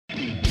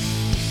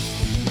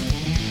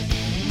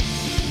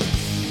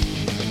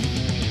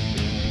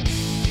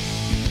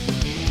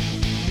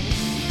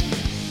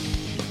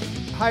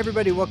Hi,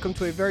 everybody. Welcome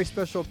to a very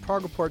special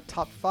Prog Report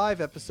Top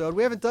 5 episode.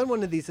 We haven't done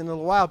one of these in a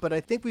while, but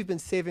I think we've been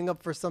saving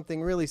up for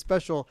something really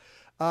special.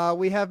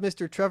 We have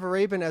Mr. Trevor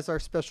Rabin as our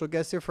special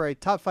guest here for a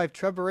Top 5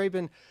 Trevor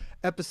Rabin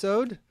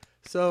episode.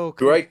 So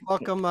Great.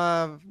 welcome,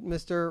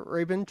 Mr.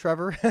 Rabin,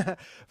 Trevor,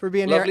 for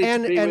being Lovely here.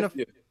 to be with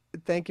you.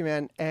 Thank you,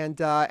 man. And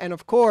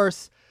of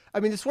course, I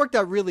mean, this worked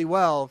out really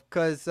well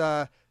because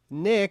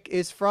Nick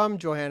is from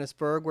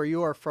Johannesburg, where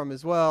you are from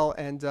as well.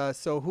 And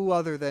so who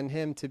other than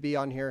him to be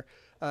on here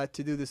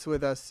to do this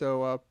with us?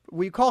 So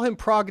we call him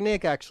Prog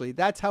Nick, actually.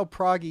 That's how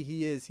proggy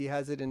he is. He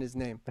has it in his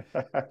name.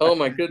 Oh,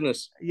 my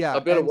goodness. Yeah. I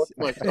better watch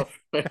myself.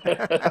 And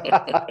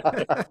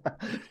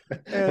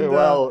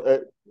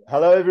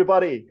hello,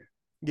 everybody.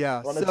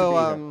 yeah. Wanted to So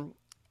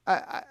be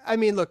here. I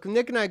mean, look,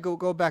 Nick and I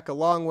go back a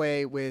long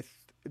way with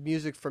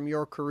music from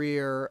your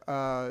career,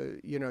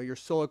 you know, your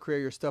solo career,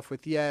 your stuff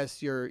with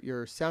Yes, your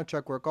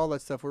soundtrack work, all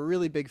that stuff. We're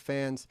really big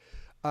fans,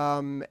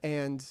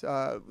 and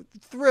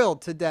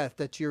thrilled to death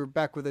that you're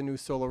back with a new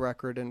solo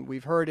record, and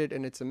we've heard it,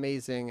 and it's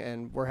amazing,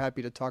 and we're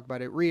happy to talk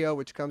about it. Roie,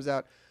 which comes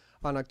out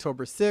on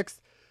October 6th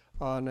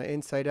on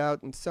Inside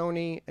Out and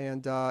Sony,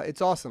 and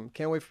it's awesome.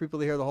 Can't wait for people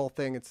to hear the whole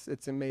thing.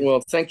 It's amazing.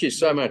 Well, thank you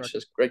so much.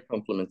 That's a great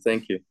compliment.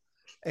 Thank you.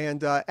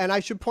 And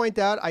I should point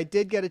out, I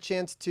did get a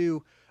chance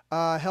to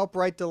help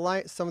write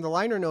some of the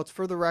liner notes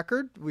for the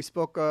record. We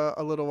spoke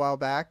a little while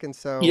back, and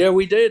so yeah,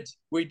 we did.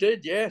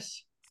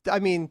 Yes. I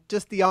mean,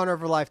 just the honor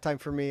of a lifetime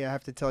for me. I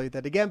have to tell you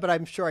that again, but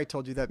I'm sure I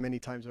told you that many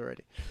times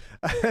already.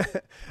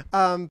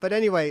 But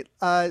anyway,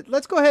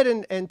 let's go ahead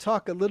and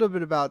talk a little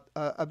bit about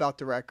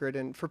the record,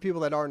 and for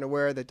people that aren't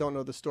aware, that don't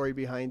know the story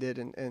behind it,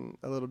 and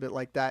a little bit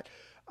like that.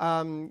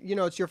 You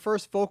know, it's your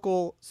first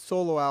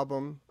solo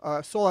album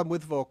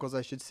with vocals,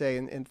 I should say,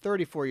 in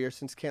 34 years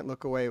since Can't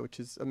Look Away, which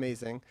is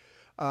amazing.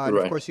 And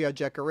Right. of course, you had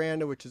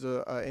Jacaranda, which is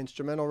a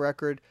instrumental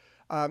record.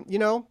 You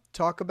know,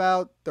 talk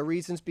about the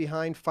reasons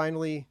behind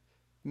finally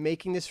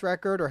making this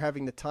record, or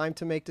having the time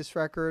to make this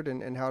record,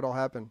 and how it all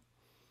happened.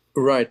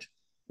 Right.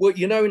 Well,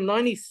 you know, in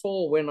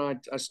 '94, when I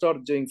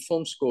started doing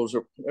film scores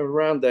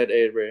around that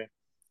area,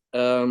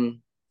 I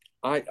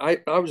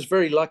was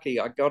very lucky.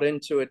 I got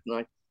into it,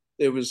 and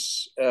there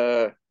was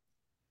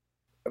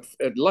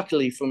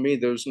luckily for me,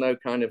 there was no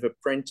kind of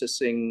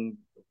apprenticing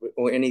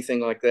or anything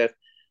like that.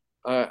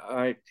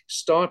 I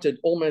started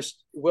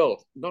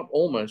not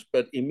almost,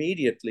 but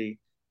immediately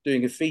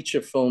doing a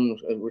feature film,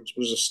 which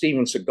was a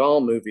Steven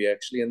Seagal movie,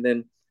 actually. And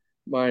then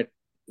my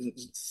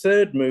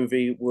third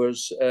movie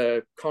was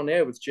Con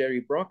Air with Jerry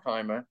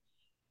Bruckheimer.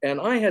 And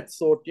I had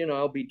thought, you know,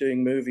 I'll be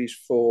doing movies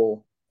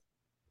for,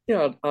 you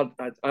know,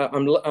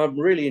 I'm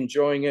really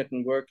enjoying it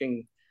and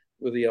working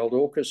with the old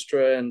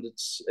orchestra. And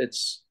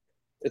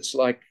it's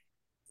like,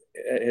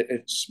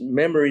 it's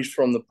memories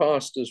from the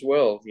past as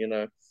well, you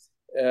know.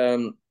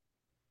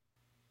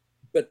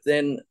 But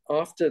then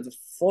after the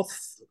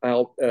fourth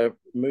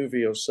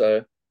movie or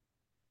so,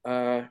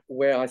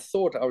 where I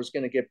thought I was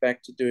going to get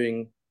back to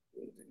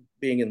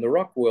being in the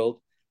rock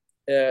world,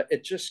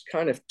 it just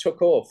kind of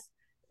took off.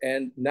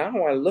 And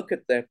now I look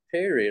at that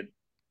period,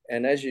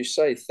 and as you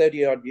say,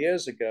 30 odd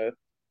years ago,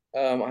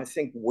 I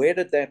think, where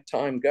did that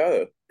time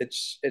go?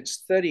 It's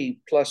 30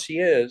 plus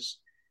years,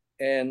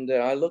 and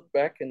I look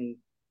back, and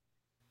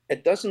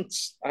it doesn't.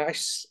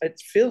 It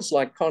feels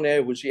like Con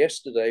Air was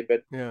yesterday,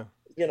 but Yeah.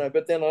 you know,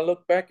 but then I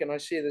look back and I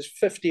see there's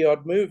 50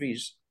 odd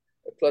movies,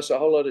 plus a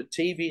whole lot of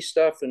TV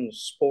stuff and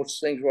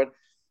sports things.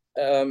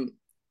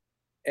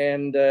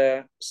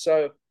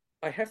 So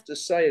I have to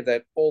say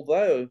that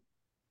although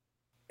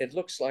it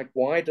looks like,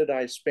 why did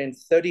I spend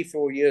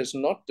 34 years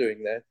not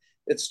doing that?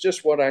 It's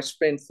just what I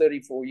spent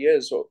 34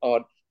 years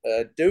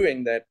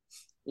doing that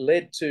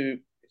led to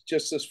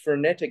just this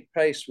frenetic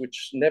pace,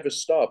 which never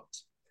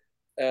stopped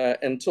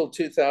until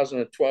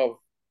 2012,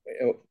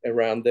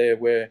 around there,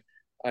 where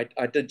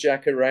I did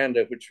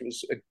Jacaranda, which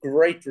was a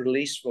great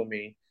release for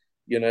me,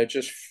 you know,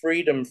 just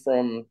freedom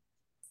from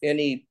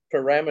any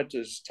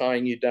parameters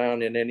tying you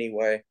down in any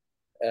way,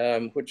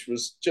 which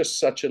was just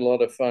such a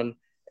lot of fun.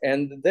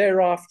 And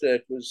thereafter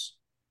it was,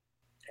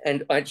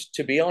 and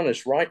to be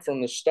honest, right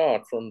from the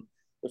start, from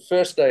the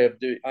first day of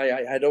doing,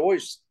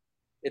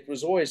 it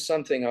was always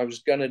something I was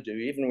going to do.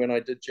 Even when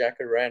I did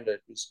Jacaranda,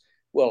 it was,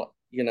 well,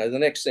 you know, the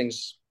next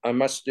thing's I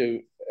must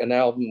do an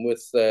album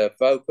with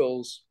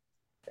vocals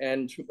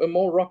and a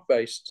more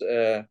rock-based.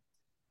 So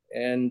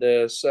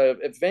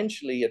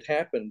eventually it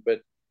happened,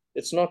 but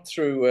it's not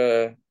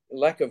through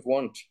lack of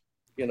want.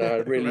 You know, I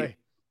really Right.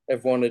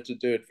 have wanted to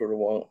do it for a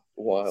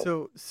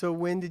while. So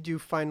when did you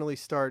finally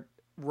start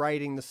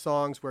writing the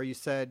songs where you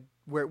said,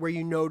 where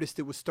you noticed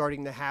it was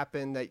starting to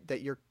happen,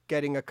 that you're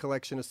getting a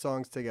collection of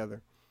songs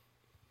together?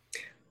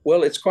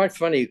 Well, it's quite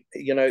funny,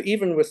 you know,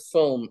 even with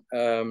film,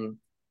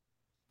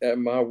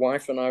 my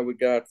wife and I would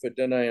go out for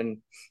dinner,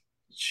 and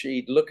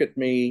she'd look at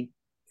me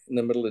in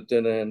the middle of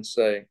dinner and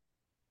say,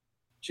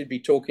 she'd be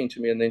talking to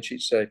me, and then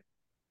she'd say,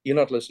 "You're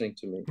not listening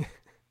to me."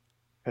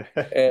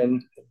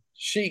 And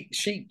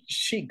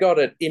she got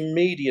it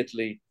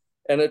immediately.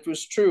 And it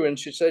was true. And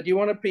she said, "You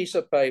want a piece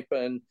of paper?"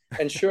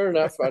 And sure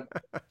enough, I'd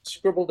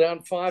scribble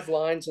down 5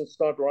 lines and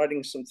start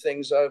writing some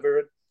things over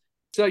it.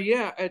 So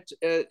yeah,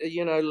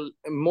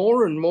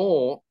 more and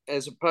more,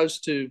 as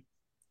opposed to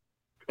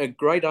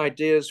great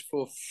ideas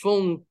for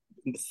film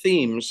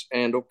themes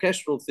and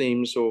orchestral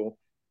themes, or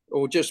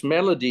just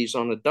melodies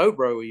on a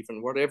dobro,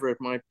 even whatever it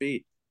might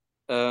be.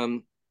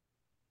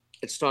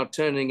 It started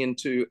turning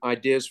into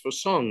ideas for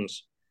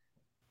songs.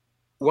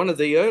 One of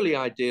the early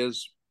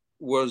ideas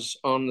was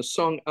on the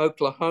song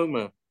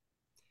Oklahoma.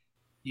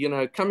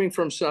 Coming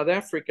from South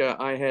Africa,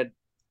 I had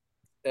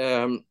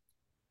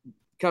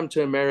come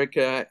to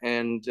America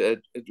and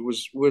it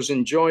was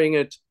enjoying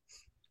it,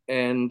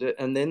 and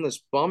then this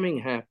bombing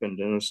happened,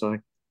 and it's like,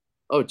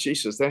 oh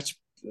Jesus, that's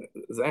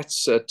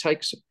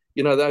takes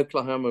the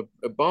Oklahoma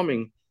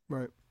bombing.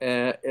 Right.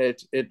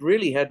 It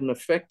really had an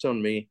effect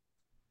on me,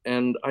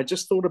 and I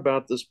just thought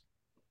about this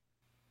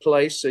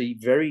place, a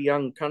very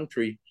young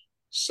country,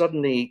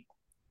 suddenly,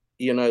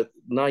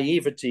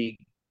 naivety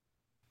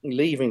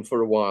leaving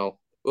for a while.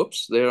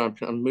 Oops, there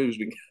I'm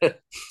moving.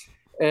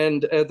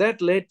 And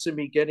that led to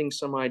me getting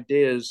some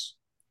ideas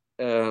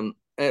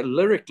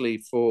lyrically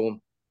for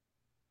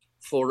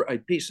a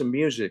piece of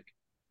music.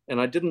 And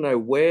I didn't know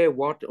where,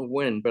 what, or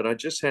when, but I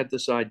just had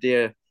this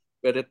idea.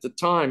 But at the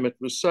time, it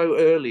was so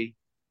early.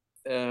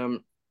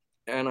 And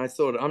I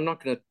thought, I'm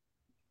not going to,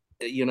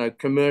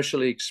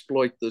 commercially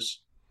exploit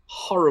this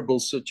horrible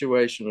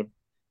situation of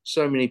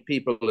so many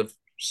people have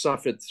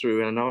suffered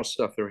through and are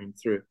suffering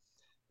through.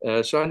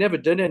 So I never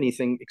did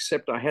anything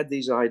except I had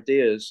these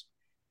ideas.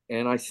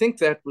 And I think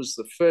that was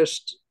the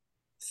first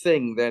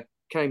thing that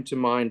came to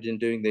mind in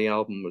doing the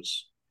album,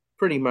 was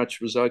pretty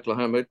much was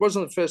Oklahoma. It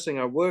wasn't the first thing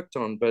I worked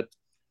on, but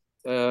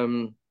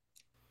right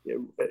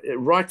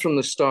from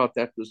the start,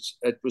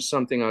 it was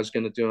something I was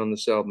going to do on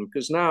this album,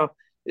 because now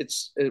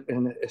it's a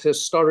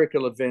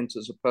historical event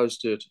as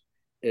opposed to,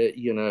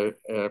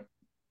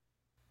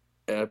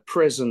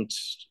 present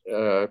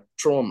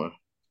trauma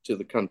to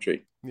the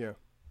country. Yeah.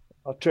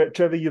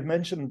 Trevor, you've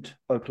mentioned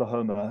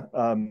Oklahoma,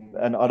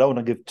 and I don't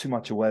want to give too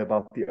much away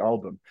about the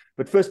album.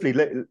 But firstly,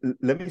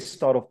 let me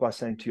start off by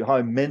saying to you how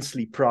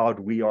immensely proud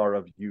we are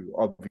of you,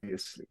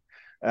 obviously.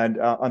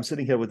 And I'm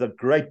sitting here with a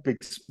great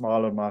big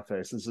smile on my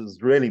face. This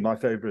is really my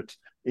favorite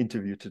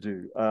interview to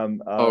do.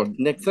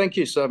 Nick, thank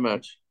you so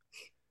much.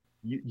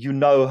 You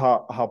know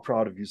how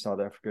proud of you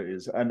South Africa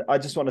is. And I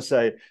just want to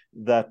say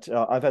that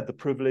I've had the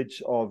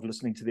privilege of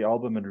listening to the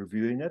album and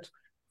reviewing it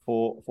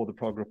for the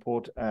Prog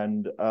Report,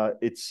 and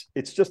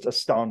it's just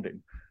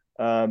astounding.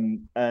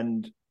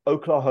 And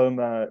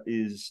Oklahoma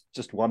is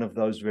just one of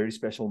those very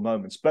special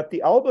moments. But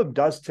the album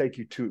does take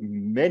you to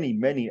many,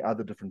 many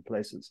other different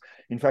places.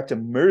 In fact, a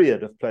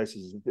myriad of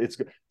places. It's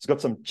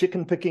got some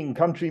chicken picking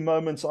country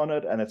moments on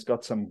it, and it's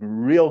got some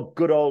real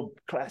good old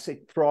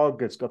classic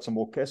prog. It's got some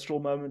orchestral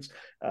moments,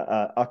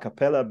 a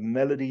cappella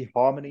melody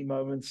harmony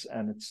moments,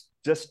 and it's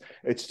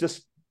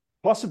just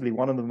possibly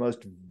one of the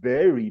most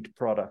varied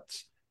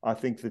products I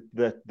think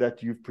that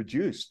you've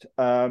produced.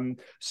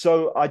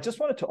 So I just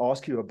wanted to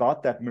ask you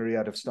about that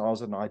myriad of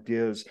styles and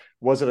ideas.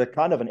 Was it a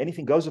kind of an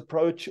anything goes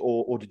approach,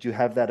 or did you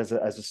have that as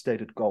a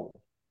stated goal?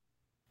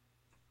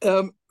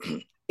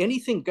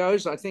 Anything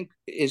goes, I think,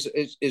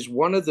 is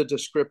one of the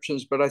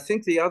descriptions, but I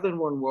think the other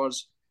one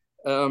was,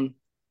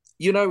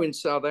 in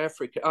South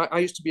Africa, I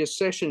used to be a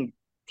session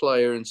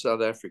player in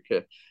South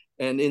Africa,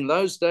 and in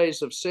those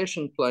days of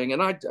session playing,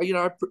 and I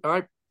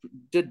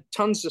did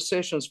tons of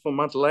sessions for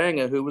Mutt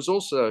Lange, who was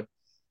also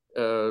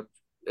a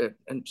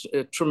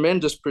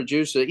tremendous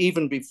producer,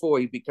 even before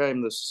he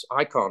became this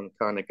icon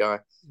kind of guy.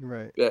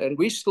 Right. And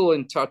we're still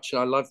in touch.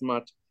 I love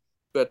Mutt.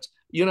 But,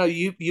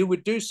 you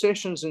would do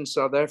sessions in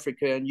South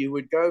Africa, and you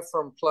would go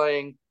from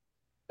playing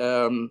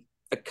a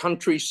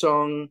country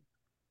song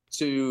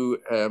to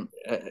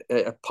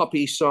a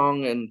poppy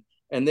song,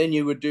 and then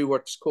you would do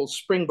what's called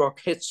Springbok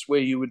hits, where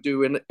you would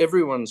do in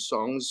everyone's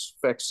songs,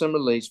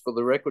 facsimiles for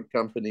the record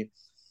company.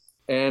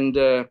 And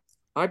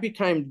I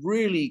became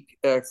really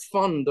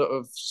fond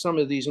of some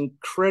of these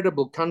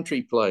incredible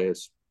country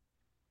players.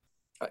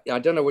 I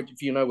don't know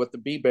if you know what the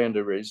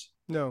B-bander is.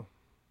 No.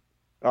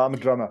 I'm a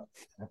drummer.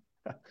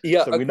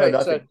 Yeah, so we know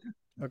nothing.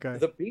 Okay.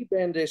 The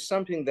B-bander is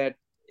something that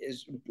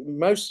is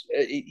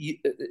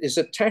is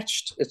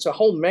attached. It's a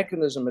whole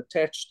mechanism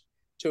attached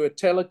to a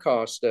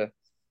Telecaster,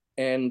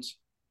 and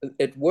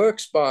it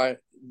works by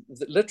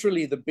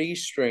literally the B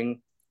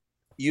string.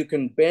 You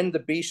can bend the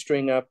B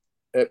string up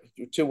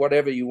to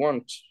whatever you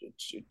want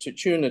to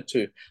tune it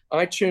to.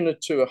 I tune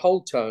it to a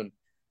whole tone,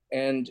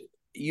 and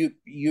you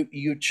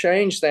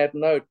change that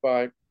note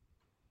by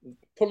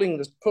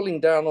pulling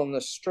down on the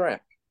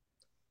strap,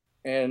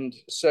 and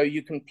so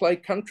you can play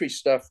country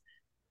stuff,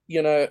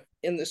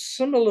 in the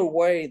similar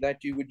way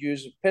that you would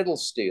use a pedal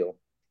steel.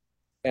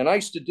 And I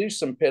used to do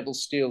some pedal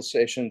steel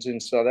sessions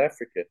in South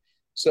Africa,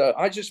 so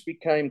I just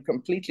became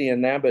completely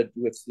enamored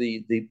with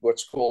the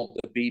what's called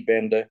the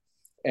B-bender.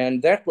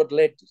 And that's what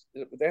led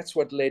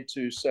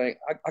to saying,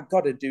 I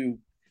got to do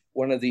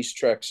one of these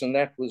tracks. And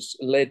that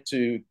led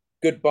to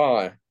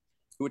Goodbye,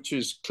 which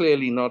is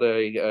clearly not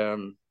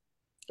a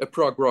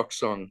prog rock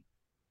song.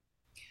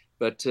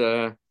 But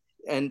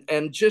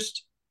and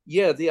just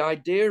the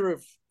idea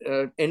of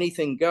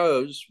anything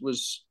goes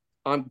was,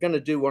 I'm going to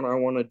do what I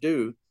want to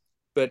do.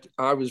 But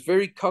I was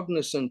very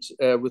cognizant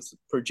with the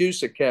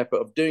producer cap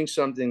of doing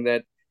something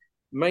that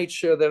made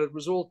sure that it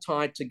was all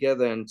tied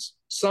together and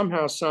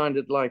somehow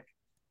sounded like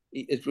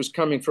it was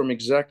coming from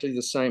exactly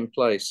the same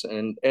place.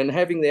 And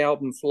having the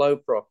album flow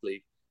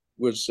properly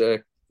was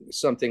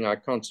something I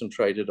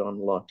concentrated on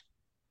a lot.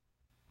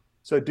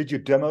 So did you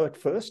demo it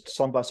first,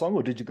 song by song,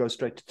 or did you go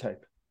straight to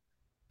tape?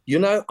 You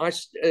know,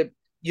 as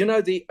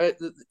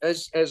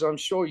I'm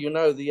sure you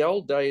know, the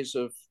old days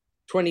of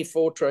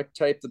 24-track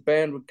tape, the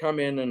band would come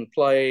in and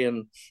play,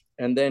 and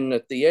then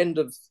at the end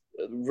of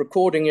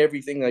recording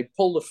everything, they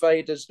pull the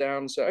faders down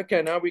and say,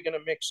 okay, now we're going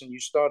to mix, and you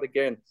start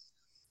again.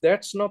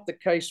 That's not the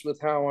case with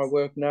how I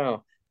work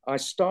now. I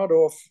start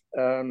off,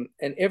 and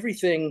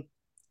everything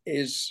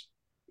is,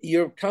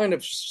 you're kind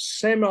of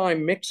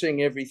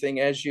semi-mixing everything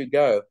as you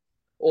go.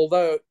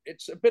 Although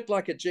it's a bit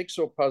like a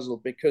jigsaw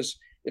puzzle, because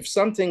if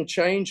something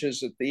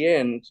changes at the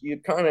end, you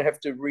kind of have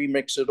to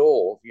remix it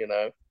all, you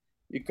know.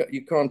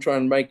 You can't try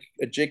and make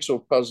a jigsaw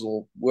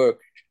puzzle work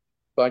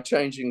by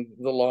changing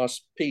the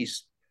last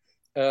piece.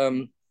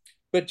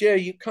 But yeah,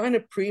 you kind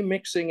of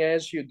pre-mixing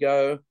as you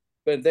go,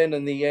 but then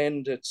in the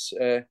end, it's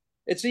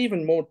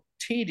even more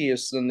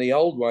tedious than the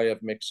old way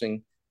of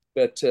mixing,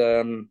 but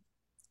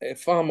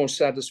far more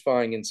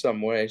satisfying in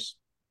some ways.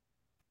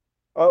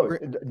 Oh,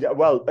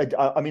 well,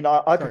 I mean,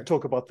 I could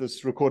talk about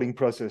this recording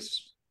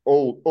process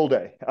all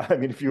day. I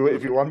mean, if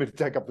you want me to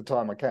take up the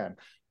time, I can,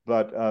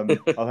 but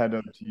I'll hand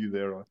over to you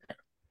there, Roie.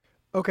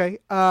 Okay.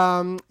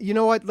 You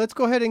know what? Let's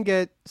go ahead and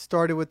get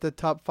started with the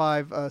top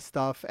 5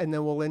 stuff, and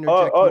then we'll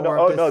interject more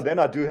of this. No. Then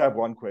I do have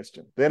one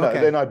question.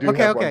 Okay. Then I do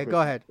have one question. Go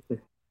ahead.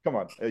 Come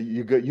on,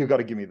 you got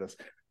to give me this.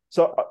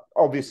 So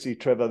obviously,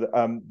 Trevor,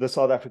 the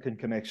South African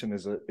connection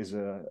is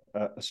a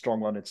strong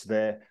one. It's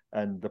there,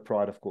 and the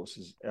pride, of course,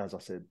 is, as I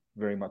said,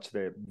 very much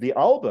there. The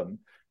album,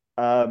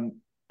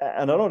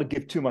 and I don't want to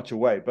give too much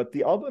away, but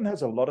the album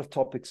has a lot of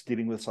topics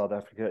dealing with South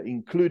Africa,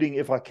 including,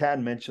 if I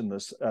can mention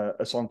this,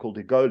 a song called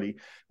Igoli,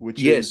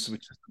 which is the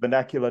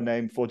vernacular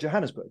name for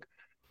Johannesburg.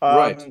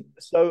 Right.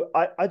 So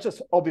I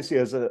just, obviously,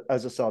 as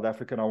a South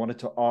African, I wanted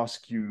to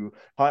ask you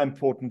how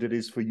important it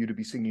is for you to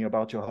be singing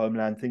about your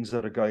homeland, things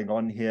that are going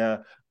on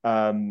here.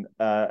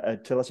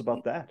 Tell us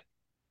about that.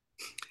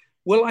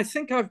 Well, I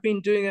think I've been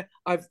doing it.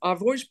 I've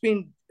always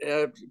been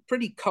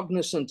pretty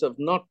cognizant of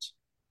not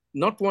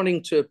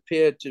wanting to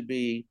appear to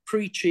be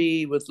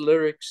preachy with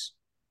lyrics,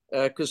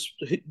 because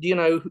you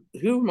know,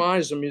 who am I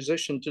as a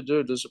musician to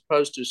do it, as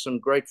opposed to some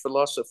great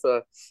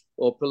philosopher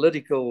or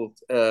political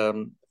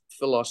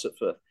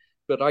philosopher.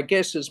 But I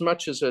guess as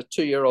much as a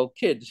 2-year-old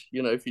kid,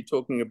 you know, if you're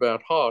talking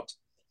about heart.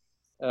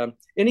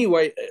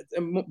 Anyway,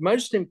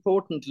 most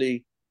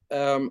importantly,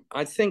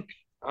 I think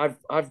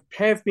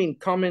I've been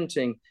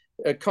commenting.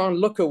 Can't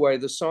Look Away.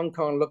 The song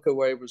 "Can't Look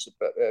Away" was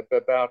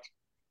about.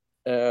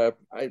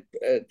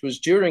 It was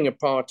during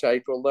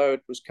apartheid, although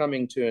it was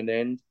coming to an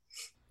end.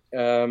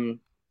 And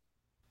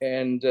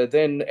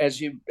then,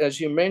 as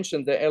you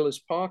mentioned, the Ellis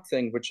Park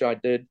thing, which I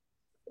did,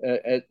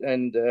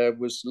 and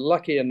was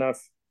lucky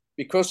enough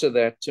because of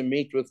that to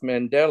meet with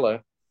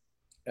Mandela,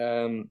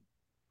 and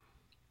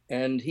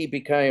he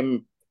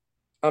became,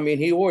 I mean,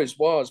 he always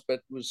was,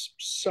 but was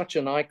such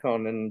an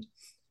icon. And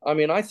I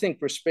mean, I think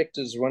Respect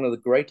is one of the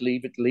great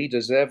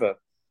leaders ever.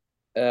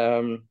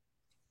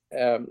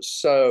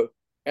 So,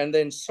 and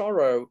then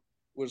Sorrow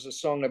was a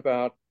song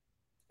about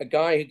a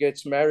guy who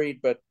gets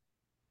married, but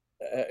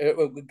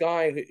a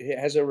guy who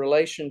has a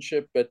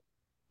relationship, but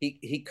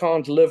he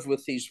can't live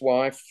with his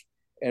wife.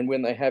 And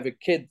when they have a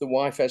kid, the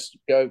wife has to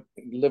go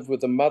live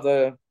with the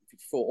mother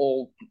for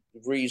all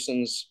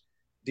reasons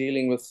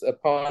dealing with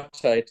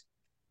apartheid.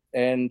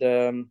 And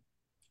then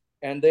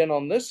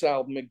on this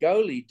album,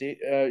 Igoli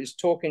is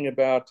talking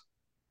about,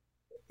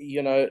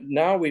 you know,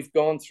 now we've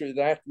gone through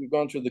that. We've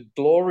gone through the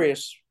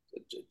glorious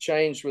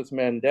change with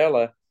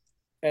Mandela.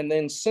 And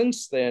then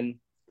since then,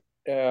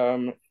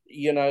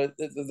 you know,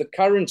 the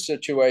current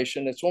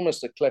situation, it's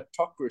almost a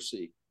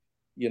kleptocracy,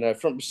 you know,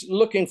 from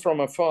looking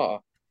from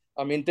afar.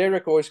 I mean,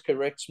 Derek always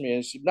corrects me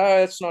and says, no,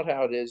 that's not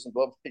how it is. And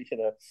Bob, you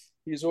know,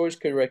 he's always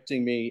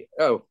correcting me.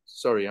 Oh,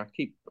 sorry, I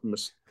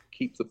must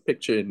keep the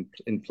picture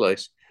in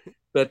place.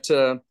 But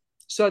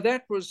so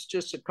that was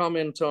just a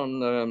comment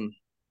on, on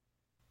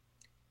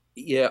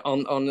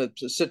the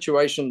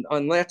situation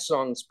on that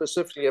song,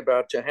 specifically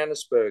about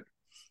Johannesburg,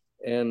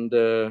 and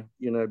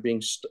you know,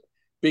 being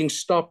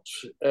stopped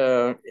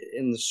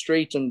in the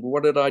street, and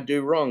what did I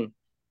do wrong?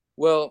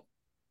 Well,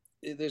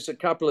 there's a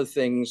couple of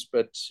things,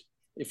 but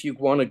if you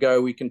want to go,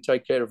 we can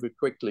take care of it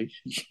quickly.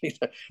 You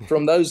know,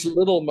 from those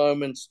little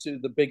moments to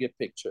the bigger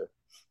picture.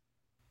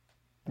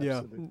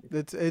 Absolutely.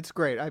 Yeah, it's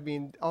great. I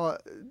mean,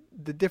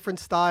 the different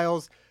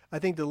styles. I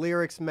think the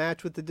lyrics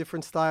match with the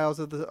different styles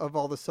of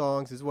all the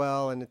songs as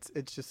well, and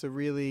it's just a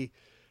really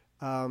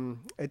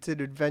It's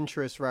an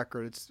adventurous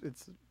record.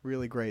 It's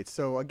really great.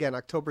 So again,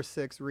 October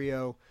 6th,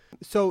 Rio.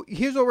 So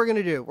here's what we're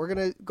gonna do. We're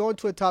gonna go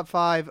into a top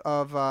five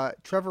of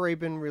Trevor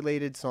Rabin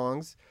related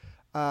songs,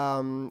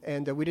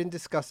 and we didn't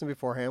discuss them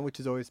beforehand, which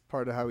is always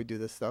part of how we do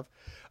this stuff.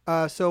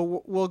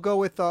 So we'll go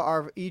with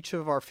our each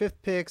of our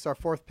fifth picks, our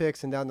fourth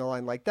picks, and down the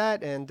line like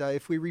that. And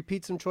if we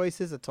repeat some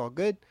choices, it's all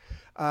good.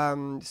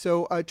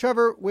 So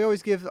Trevor, we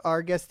always give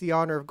our guests the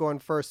honor of going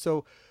first.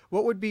 So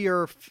what would be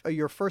your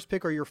first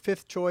pick or your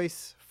fifth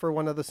choice for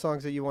one of the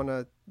songs that you want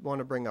to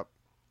bring up?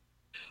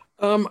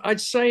 I'd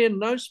say in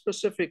no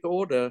specific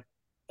order.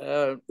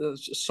 The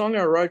song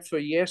I wrote for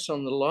Yes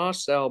on the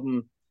last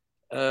album,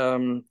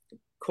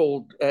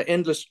 called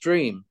 "Endless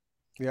Dream,"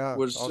 Yeah,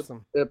 was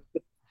awesome.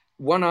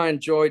 one I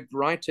enjoyed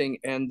writing,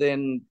 and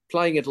then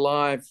playing it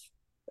live.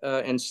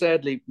 And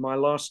sadly, my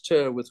last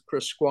tour with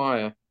Chris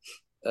Squire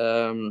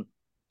was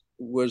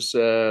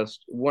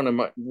one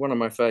of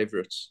my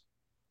favorites.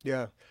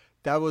 Yeah,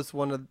 that was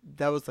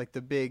like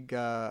the big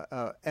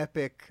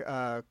epic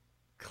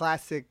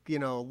classic,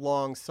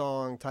 long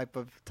song type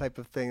of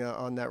thing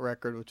on that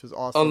record, which was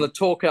On the awesome.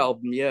 Talk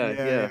album. Yeah,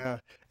 Yeah, yeah. yeah.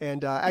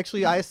 And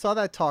actually, I saw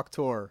that Talk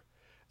tour,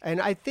 and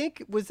I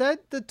think was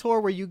that the tour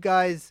where you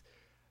guys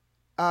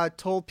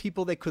told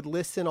people they could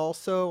listen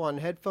also on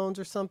headphones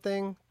or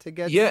something to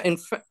get. Yeah,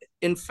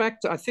 in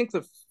fact, I think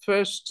the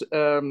first,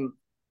 was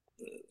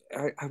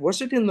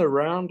it in the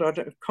round?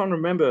 Can't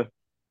remember.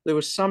 There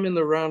was some in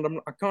the round.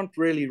 I can't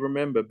really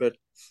remember, but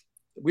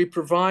we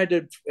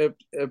provided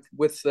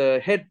with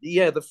head.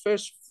 Yeah, the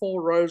first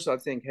four rows I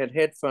think had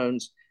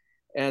headphones,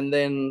 and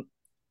then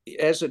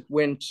as it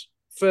went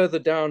further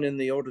down in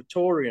the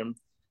auditorium,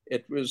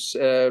 it was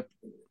a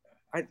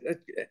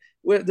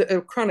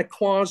kind of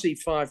quasi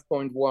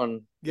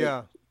 5.1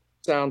 Yeah,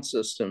 sound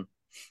system.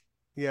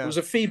 It yeah. was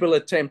a feeble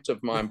attempt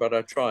of mine, but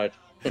I tried.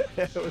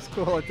 It was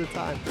cool at the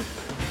time.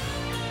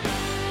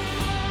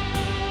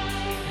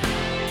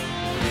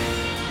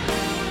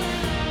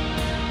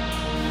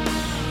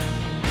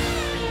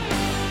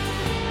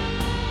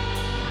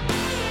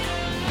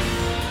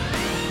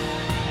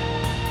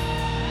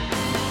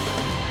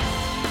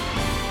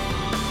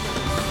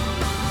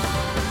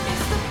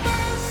 It's the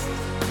first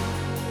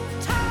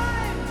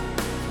time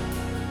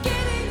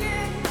getting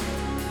in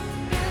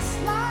this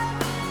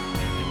life.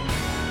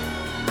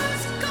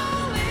 First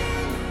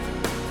calling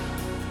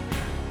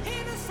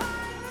in a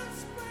silent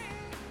spring.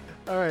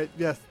 All right.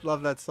 Yes,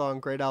 love that song.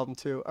 Great album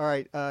too. All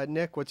right,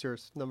 Nick, what's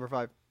yours? Number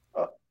five.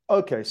 Uh,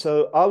 okay,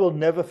 so I will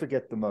never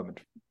forget the moment.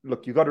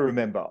 Look, you got to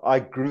remember, I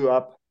grew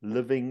up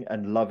living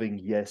and loving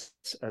Yes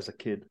as a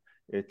kid.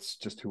 It's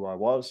just who I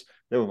was.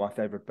 They were my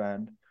favorite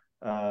band.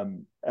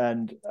 And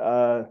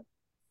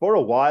for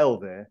a while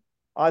there,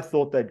 I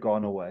thought they'd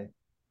gone away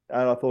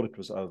and I thought it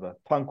was over.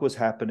 Punk was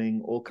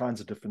happening, all kinds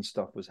of different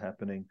stuff was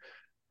happening.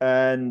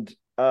 And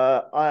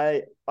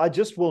I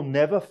just will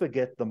never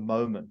forget the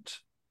moment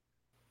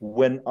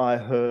when I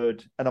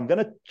heard, and I'm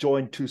going to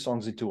join two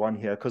songs into one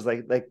here because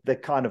they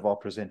kind of are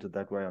presented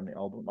that way on the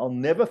album. I'll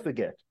never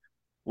forget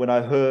when I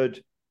heard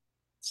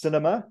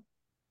Cinema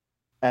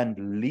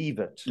and Leave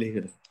It Leave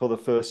it. for the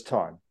first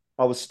time.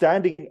 I was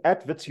standing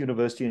at Wits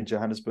University in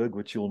Johannesburg,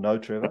 which you'll know,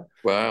 Trevor.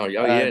 Wow. Oh, And,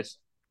 yes.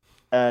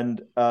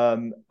 and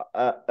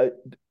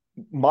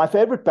my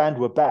favorite band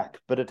were back,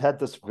 but it had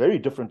this very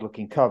different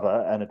looking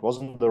cover and it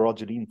wasn't the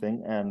Roger Dean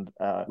thing. And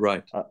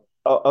Right.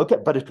 okay,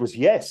 but it was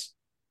Yes.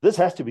 This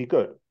has to be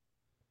good.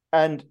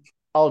 And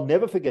I'll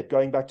never forget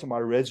going back to my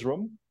res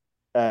room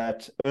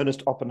at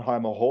Ernest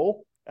Oppenheimer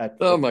Hall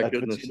Oh, my at Wits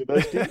goodness.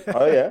 University.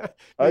 Oh yeah,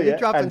 oh You're yeah.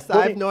 dropping. And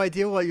I have no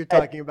idea what you're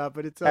talking about,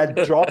 but it's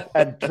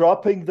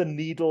dropping the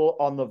needle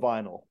on the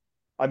vinyl.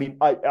 I mean,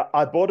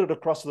 I bought it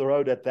across the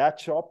road at that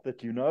shop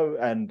that you know,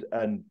 and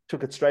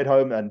took it straight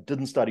home and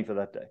didn't study for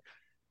that day.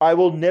 I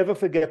will never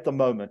forget the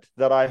moment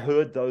that I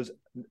heard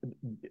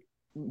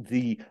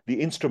the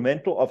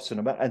instrumental of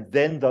Cinema and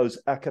then those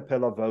a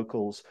cappella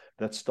vocals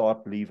that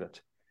start Leave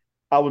It.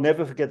 I will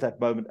never forget that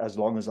moment as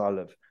long as I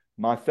live.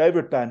 My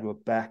favorite band were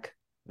back.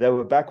 They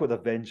were back with a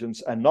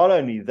vengeance. And not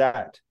only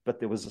that, but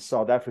there was a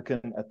South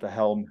African at the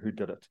helm who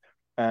did it.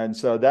 And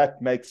so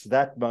that makes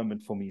that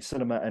moment for me,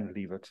 Cinema and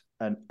Leave It,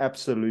 an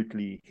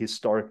absolutely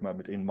historic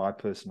moment in my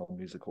personal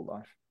musical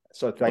life.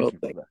 So thank you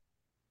for that.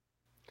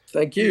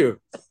 Thank you.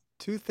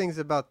 two things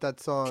about that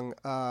song.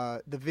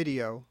 The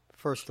video,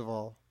 first of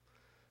all,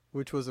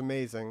 which was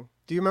amazing.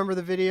 Do you remember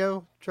the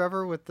video,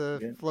 Trevor, with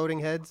the floating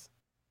heads?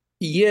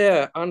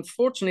 Yeah,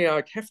 unfortunately,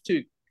 I have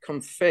to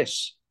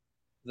confess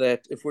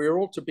that if we were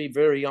all to be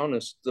very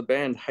honest, the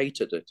band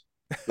hated it,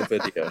 the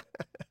video.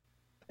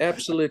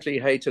 Absolutely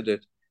hated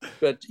it.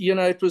 But,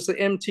 it was the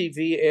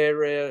MTV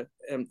era,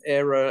 and,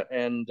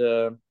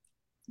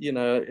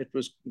 it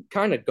was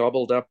kind of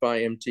gobbled up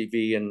by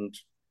MTV. And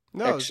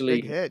No, it was a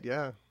big hit.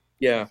 Yeah,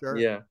 yeah, sure.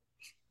 yeah.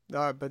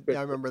 But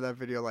I remember that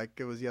video like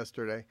it was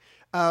yesterday.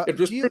 It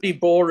was pretty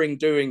boring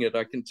doing it,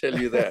 I can tell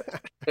you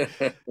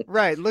that.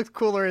 Right, looked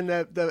cooler in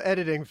the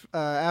editing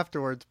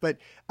afterwards. But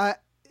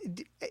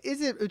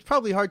it's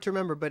probably hard to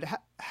remember, but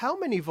how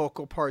many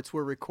vocal parts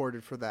were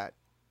recorded for that?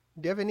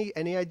 Do you have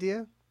any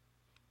idea?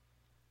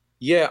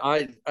 Yeah,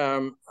 I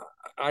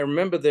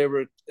remember there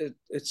were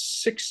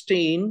it's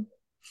 16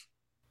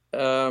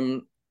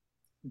 um,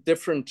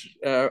 different.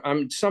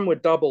 Some were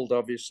doubled,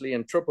 obviously,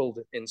 and tripled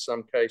in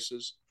some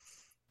cases.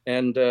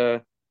 And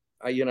it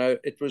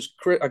was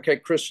okay,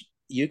 Chris.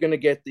 You're going to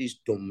get these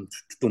dum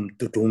dum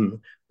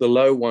dum, the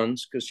low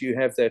ones, because you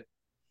have that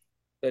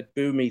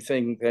boomy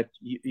thing that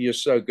you're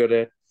so good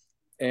at.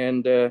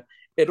 And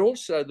it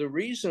also, the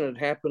reason it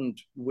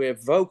happened where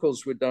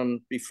vocals were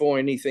done before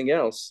anything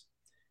else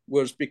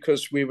was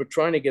because we were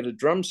trying to get a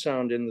drum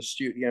sound in the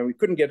studio and we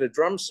couldn't get a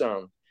drum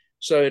sound.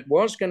 So it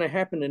was going to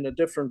happen in a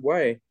different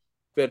way.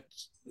 But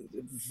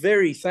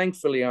very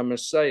thankfully, I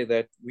must say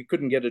that we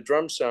couldn't get a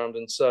drum sound.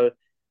 And so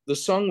the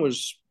song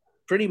was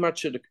pretty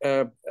much an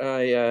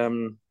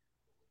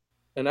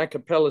a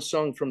cappella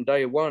song from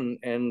day one,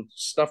 and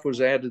stuff was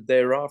added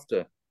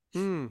thereafter.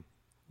 Hmm.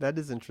 That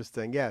is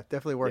interesting. Yeah,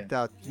 definitely worked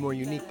out more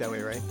unique that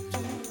way, right?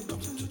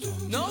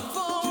 No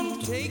phone,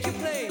 take your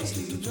place.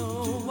 Do you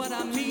know what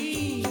I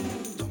mean?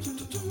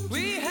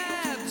 We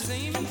have the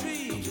same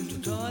intrigue as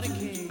the Carter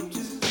Kings.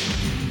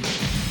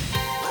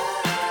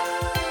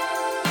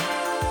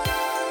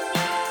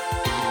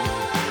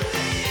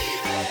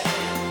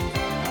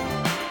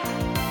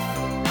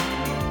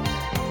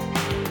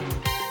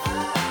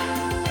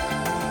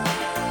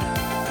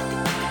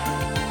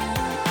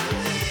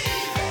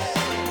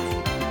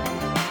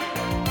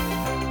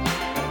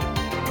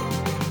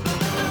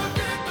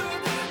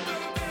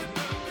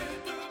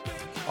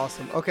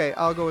 Awesome. Okay,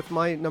 I'll go with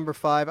my number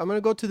 5. I'm going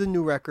to go to the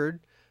new record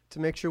to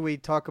make sure we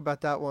talk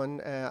about that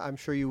one. I'm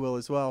sure you will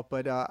as well.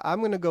 But I'm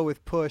going to go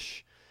with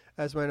Push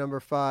as my number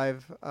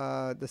 5,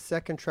 the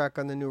second track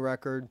on the new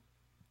record.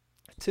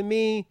 To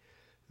me,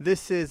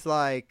 this is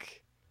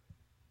like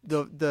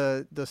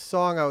the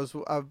song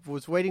I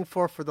was waiting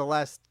for the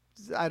last,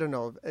 I don't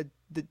know, a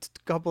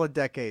couple of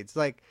decades.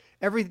 Like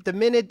the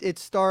minute it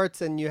starts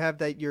and you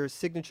have your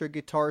signature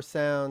guitar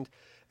sound,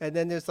 and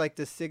then there's like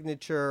the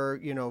signature,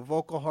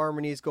 vocal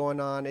harmonies going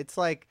on. It's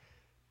like,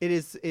 it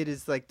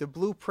is like the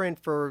blueprint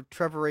for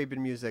Trevor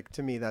Rabin music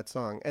to me, that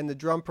song. And the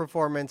drum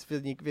performance,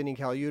 Vinny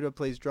Colaiuta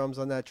plays drums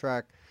on that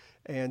track.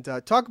 And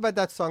talk about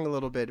that song a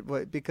little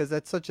bit, because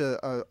that's such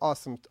a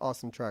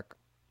awesome track.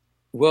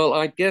 Well,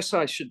 I guess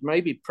I should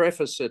maybe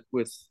preface it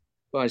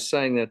by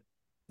saying that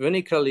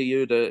Vinny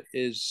Colaiuta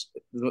is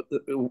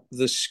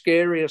the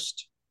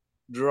scariest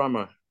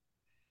drummer.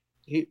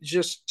 He's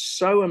just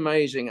so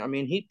amazing. I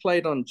mean, he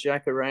played on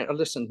Jacaranda.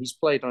 Listen, he's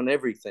played on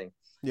everything.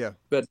 Yeah.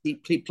 But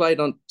he played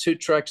on 2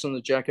 tracks on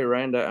the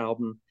Jacaranda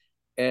album,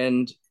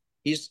 and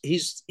he's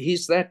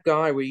that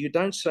guy where you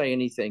don't say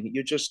anything.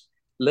 You just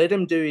let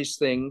him do his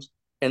things,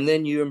 and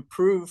then you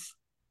improve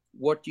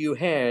what you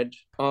had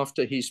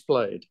after he's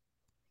played.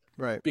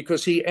 Right.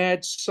 Because he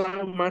adds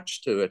so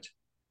much to it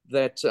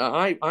that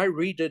I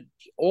redid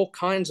all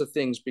kinds of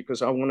things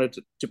because I wanted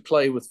to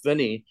play with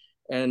Vinny.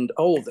 And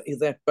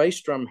that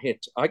bass drum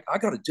hit, I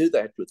got to do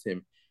that with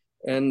him.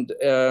 And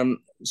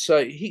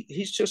so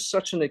he's just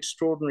such an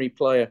extraordinary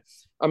player.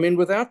 I mean,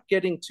 without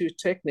getting too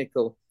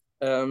technical,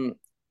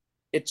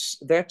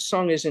 that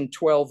song is in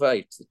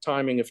 12/8, the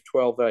timing of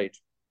 12/8.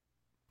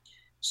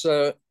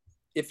 So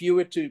if you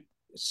were to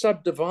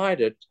subdivide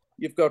it,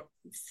 you've got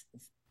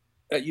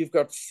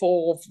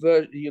 4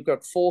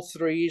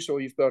 3s,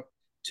 or you've got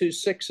 2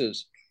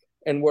 6s.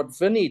 And what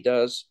Vinny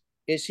does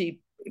is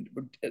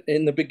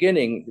in the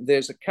beginning,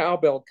 there's a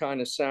cowbell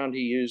kind of sound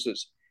he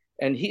uses,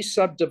 and he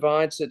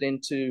subdivides it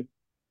into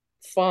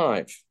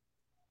 5.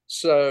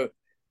 So,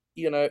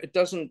 it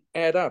doesn't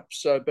add up.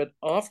 But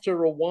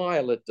after a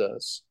while it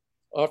does,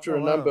 after a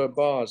number of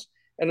bars.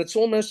 And it's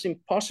almost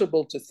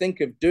impossible to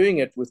think of doing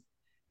it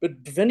but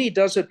Vinny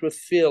does it with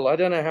feel. I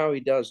don't know how he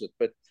does it,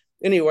 but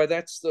anyway,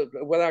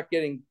 without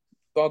getting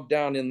bogged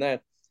down in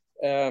that,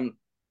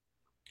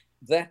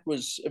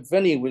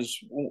 Vinny was,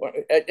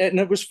 and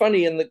it was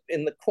funny in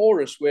the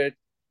chorus where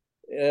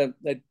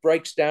it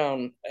breaks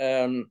down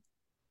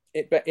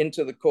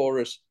into the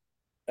chorus.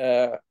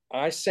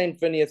 I sent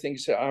Vinny a thing,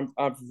 so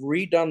I've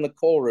redone the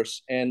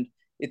chorus, and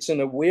it's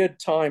in a weird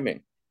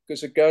timing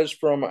because it goes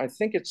from, I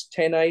think it's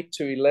 10/8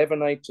 to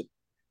 11/8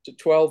 to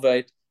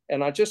 12/8,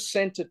 and I just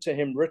sent it to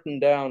him written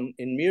down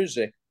in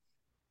music.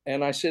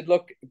 And I said,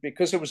 look,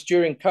 because it was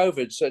during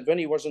COVID, so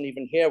Vinny wasn't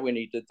even here when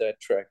he did that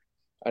track.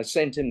 I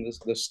sent him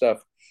this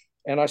stuff,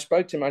 and I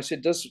spoke to him. I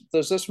said, does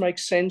this make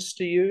sense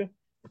to you?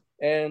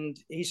 And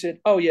he said,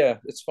 oh yeah,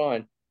 it's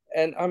fine.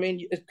 And I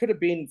mean, it could have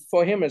been,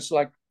 for him, it's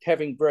like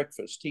having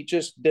breakfast. He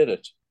just did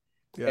it.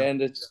 Yeah.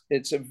 And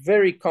it's a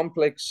very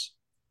complex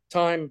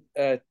time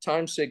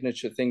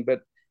signature thing,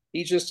 but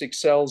he just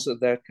excels at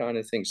that kind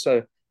of thing.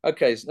 So,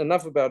 okay,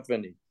 enough about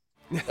Vinny.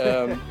 All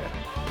the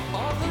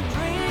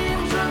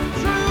dreams of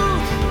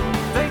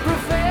truth, they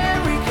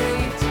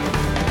prevaricate.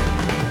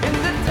 In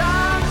the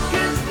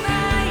darkest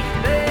night,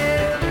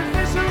 they'll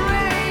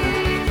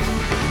eviscerate.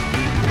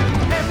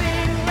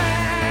 Living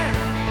man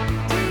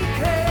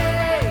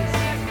decays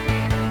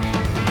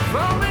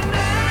from a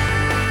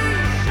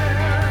nation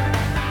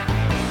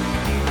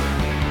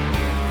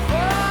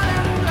forever.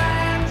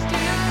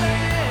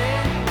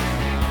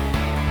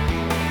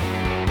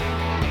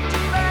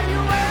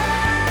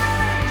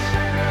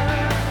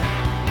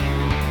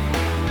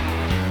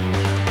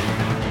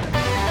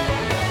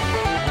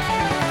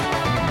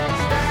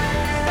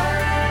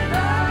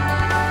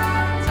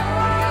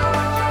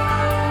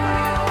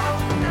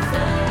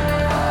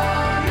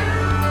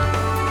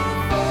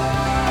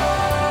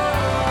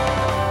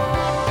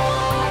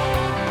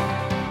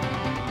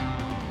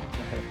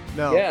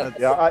 Yeah.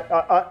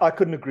 Yeah, I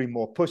couldn't agree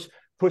more. Push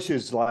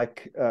is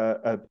like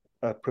a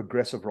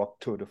progressive rock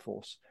tour de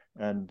force,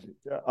 and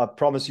I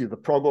promise you, the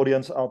prog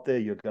audience out there,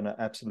 you're going to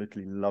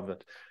absolutely love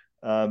it.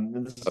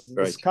 And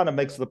this kind of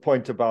makes the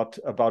point about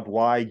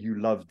why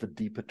you love the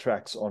deeper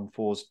tracks on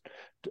Four's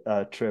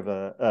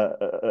Trevor,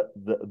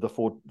 the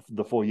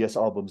four Yes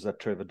albums that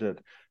Trevor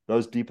did.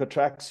 Those deeper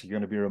tracks, you're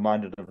going to be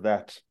reminded of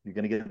that. You're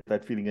going to get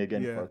that feeling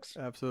again, folks.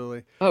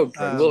 Absolutely.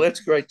 Okay, well, that's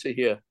great to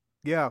hear.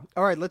 Yeah.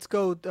 All right, let's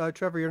go,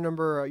 Trevor. Your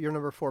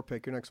number 4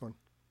 pick. Your next one.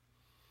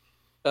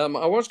 I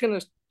was going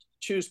to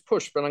choose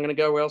Push, but I'm going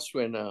to go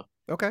elsewhere now.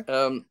 Okay.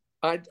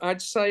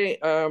 I'd say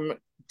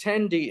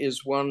Tandy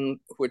is one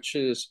which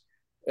is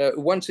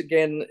once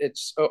again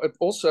it's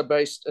also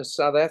based a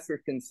South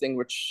African thing,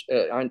 which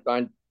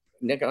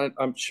Nick,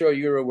 I'm sure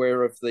you're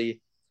aware of. The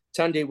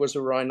Tandy was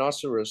a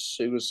rhinoceros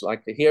who was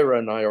like a hero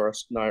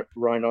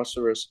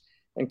rhinoceros.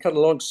 And cut a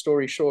long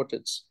story short,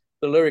 it's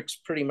the lyrics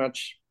pretty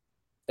much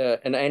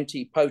an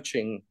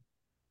anti-poaching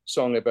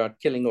song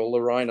about killing all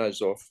the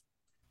rhinos off.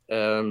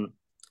 And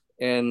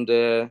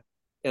the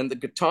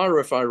guitar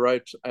riff I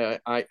wrote,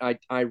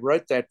 I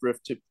wrote that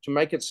riff to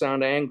make it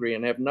sound angry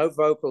and have no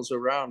vocals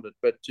around it,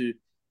 but to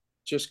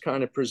just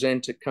kind of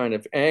present a kind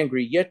of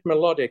angry yet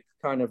melodic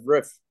kind of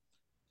riff,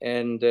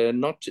 and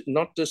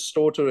not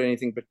distorted or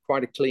anything, but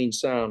quite a clean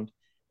sound.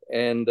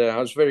 And I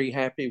was very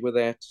happy with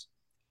that.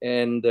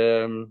 And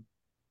and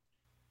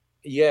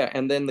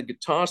then the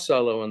guitar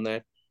solo on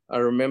that, I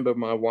remember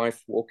my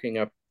wife walking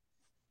up.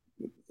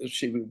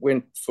 She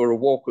went for a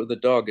walk with the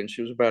dog, and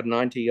she was about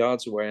 90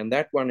 yards away. And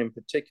that one in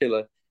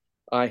particular,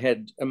 I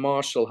had a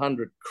Marshall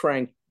 100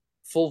 cranked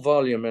full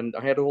volume, and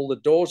I had all the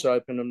doors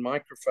open and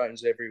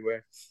microphones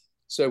everywhere.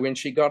 So when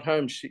she got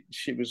home,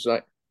 she was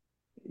like,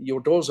 "Your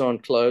doors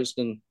aren't closed,"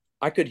 and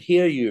I could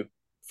hear you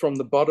from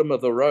the bottom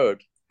of the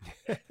road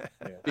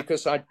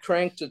because I'd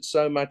cranked it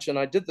so much. And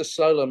I did the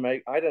solo,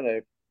 I don't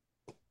know,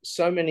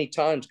 so many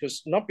times,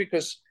 not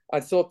because I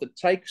thought the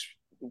takes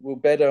were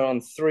better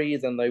on 3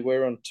 than they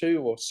were on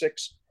 2 or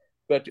 6,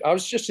 but I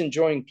was just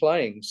enjoying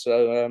playing.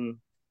 So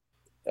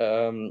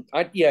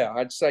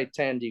I'd say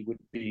Tandy would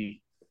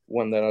be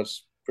one that I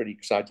was pretty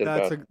excited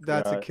about.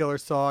 That's a killer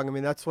song. I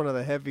mean, that's one of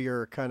the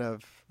heavier kind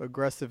of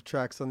aggressive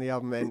tracks on the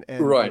album, and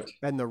right.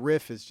 And the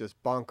riff is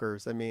just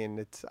bonkers. I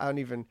mean,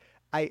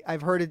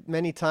 I've heard it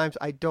many times.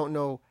 I don't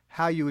know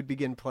how you would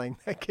begin playing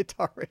that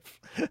guitar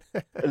riff.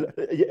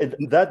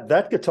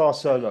 that guitar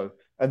solo,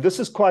 and this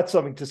is quite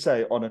something to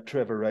say on a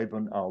Trevor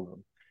Rabin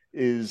album,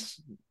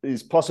 is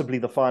possibly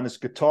the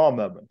finest guitar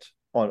moment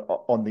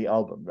on the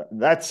album.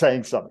 That's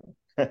saying something,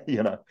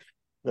 you know.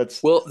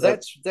 That's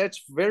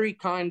very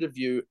kind of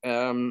you.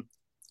 And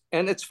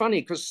it's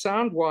funny because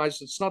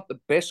sound-wise, it's not the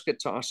best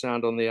guitar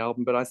sound on the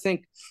album, but I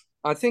think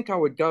I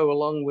would go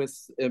along with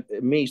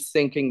me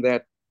thinking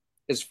that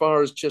as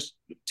far as just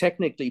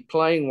technically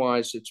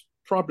playing-wise, it's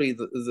probably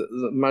the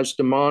most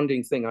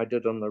demanding thing I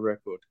did on the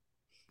record.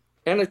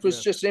 And it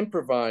was just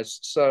improvised,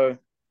 so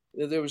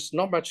there was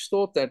not much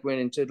thought that went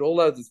into it.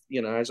 Although,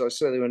 as I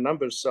said, there were a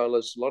number of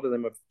solos. A lot of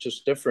them are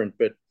just different.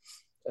 But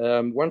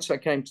once I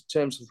came to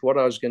terms with what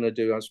I was going to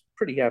do, I was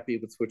pretty happy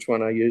with which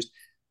one I used.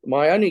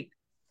 My only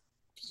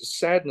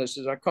sadness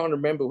is I can't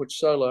remember which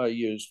solo I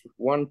used.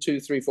 1, 2,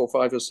 3, 4,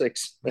 5, or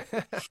 6,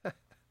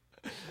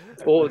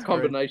 or a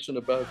combination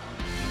of both.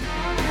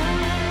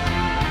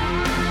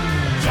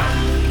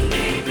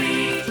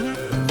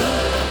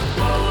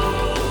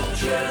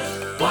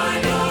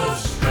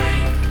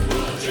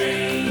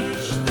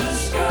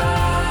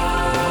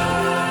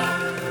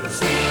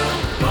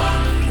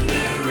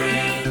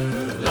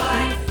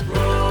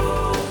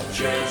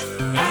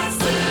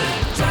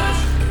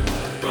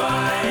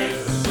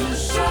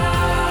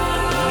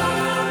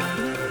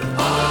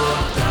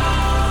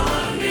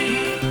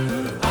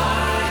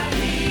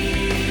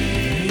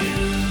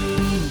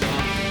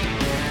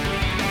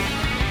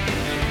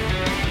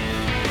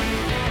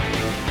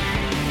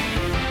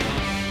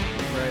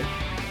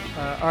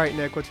 All right,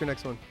 Nick, what's your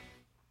next one?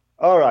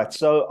 All right,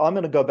 so I'm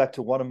going to go back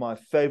to one of my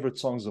favorite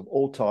songs of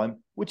all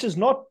time, which is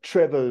not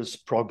Trevor's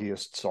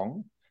proggiest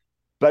song,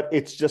 but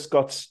it's just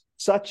got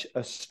such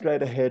a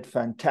straight ahead,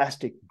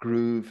 fantastic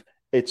groove.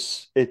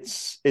 It's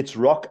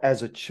rock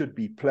as it should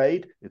be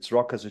played, it's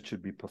rock as it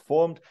should be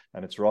performed,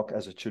 and it's rock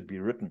as it should be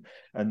written.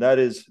 And that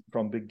is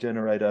from Big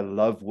Generator,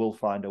 Love Will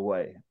Find a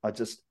Way. I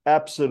just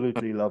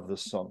absolutely love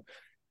this song.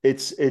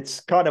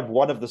 It's kind of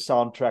one of the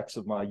soundtracks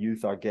of my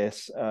youth, I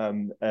guess.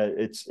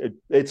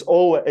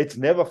 It's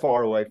never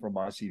far away from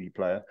my CD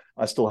player.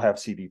 I still have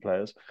CD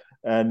players,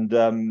 and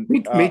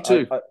me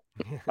too.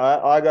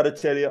 I gotta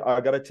tell you,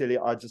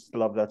 I just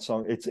love that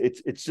song.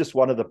 It's just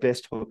one of the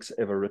best hooks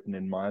ever written,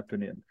 in my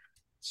opinion.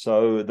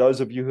 So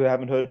those of you who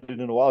haven't heard it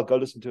in a while, go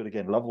listen to it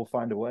again. Love Will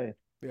Find a Way.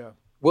 Yeah.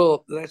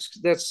 Well,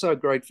 that's so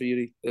great for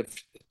you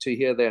to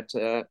hear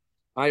that.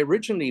 I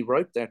originally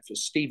wrote that for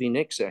Stevie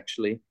Nicks,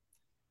 actually.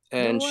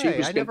 And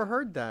I never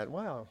heard that.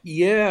 Wow.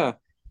 Yeah.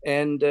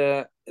 And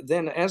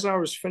then as I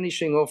was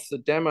finishing off the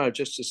demo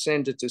just to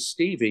send it to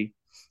Stevie,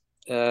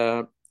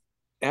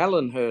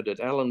 Alan heard it,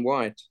 Alan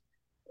White.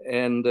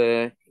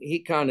 and he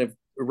kind of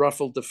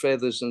ruffled the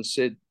feathers and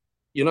said,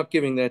 "You're not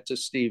giving that to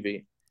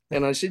Stevie."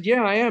 And I said,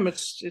 "Yeah, I am.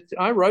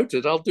 I wrote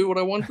it. I'll do what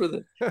I want with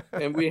it."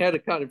 And we had a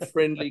kind of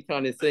friendly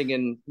kind of thing.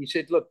 And he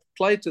said, "Look,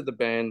 play it to the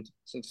band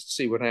to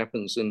see what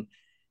happens."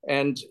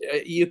 And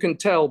you can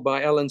tell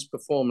by Alan's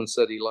performance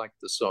that he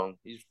liked the song.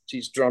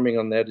 He's drumming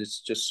on that. It's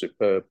just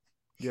superb.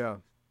 Yeah.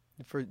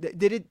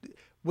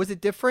 Was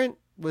it different?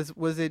 Was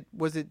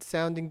it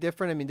sounding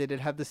different? I mean, did it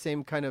have the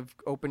same kind of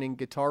opening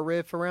guitar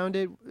riff around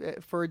it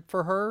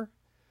for her?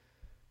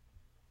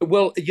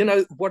 Well,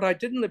 what I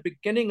did in the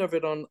beginning of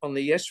it on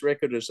the Yes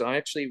record is I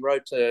actually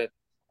wrote I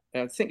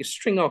think a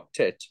string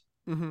octet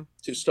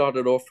to start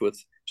it off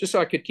with, just so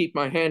I could keep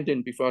my hand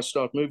in before I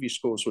start movie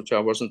scores, which I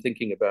wasn't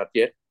thinking about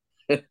yet.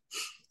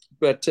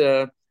 But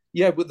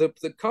yeah, with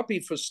the copy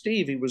for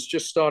Steve, he was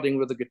just starting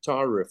with a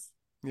guitar riff.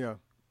 Yeah.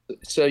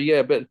 So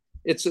yeah, but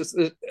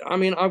I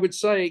mean, I would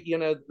say,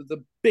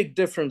 the big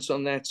difference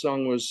on that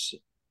song was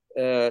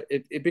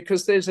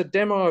because there's a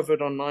demo of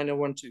it on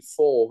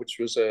 90124, which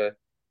was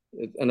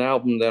an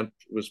album that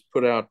was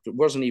put out. It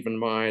wasn't even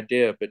my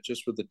idea, but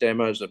just with the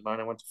demos of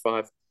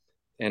 90125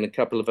 and a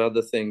couple of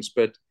other things.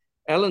 But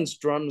Alan's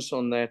drums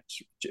on that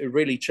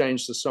really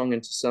changed the song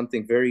into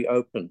something very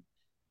open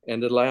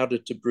and allowed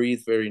it to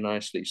breathe very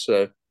nicely.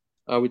 So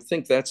I would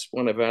think that's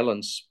one of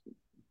Alan's,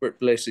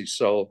 bless his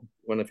soul,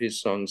 one of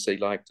his songs he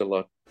liked a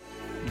lot.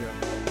 Yeah.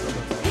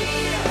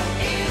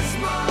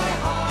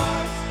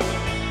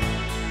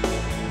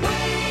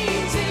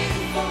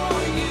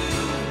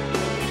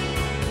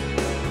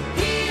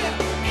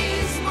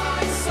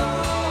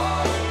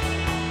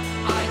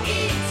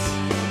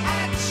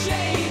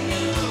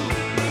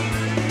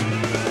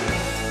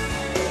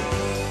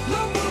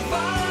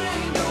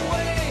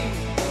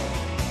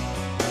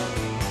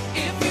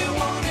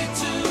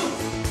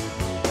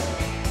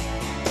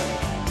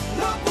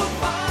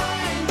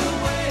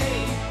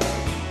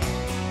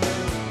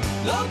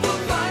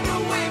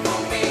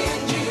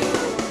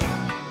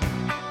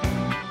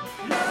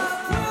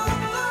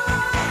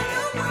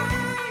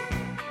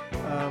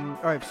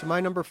 All right, so my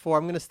number 4,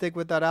 I'm going to stick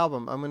with that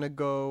album. I'm going to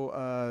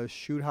go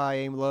Shoot High,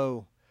 Aim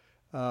Low,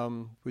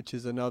 which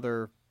is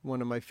another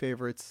one of my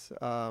favorites.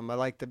 I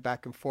like the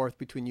back and forth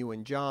between you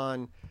and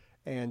John,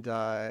 and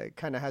it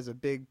kind of has a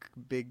big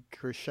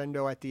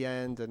crescendo at the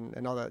end,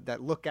 and all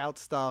that lookout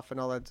stuff and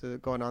all that's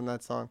going on in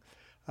that song,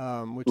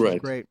 which is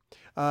great.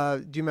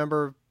 Do you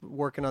remember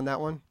working on that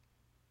one?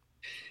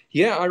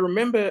 Yeah, I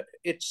remember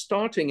it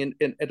starting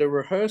at a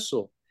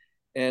rehearsal,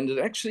 and it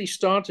actually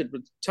started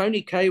with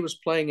Tony Kaye was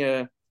playing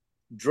a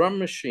drum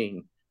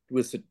machine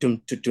with a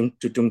dum to dum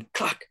to dum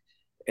clack,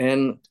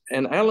 and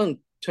Alan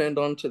turned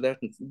on to that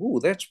and, ooh,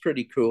 that's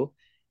pretty cool.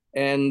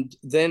 And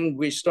then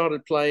we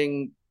started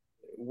playing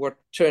what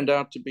turned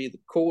out to be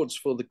the chords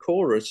for the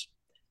chorus,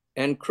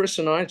 and Chris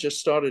and I just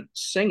started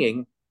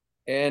singing,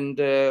 and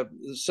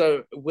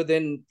so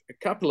within a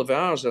couple of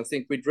hours, I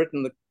think we'd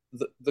written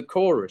the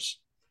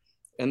chorus,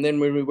 and then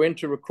when we went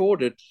to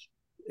record it,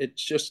 it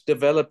just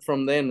developed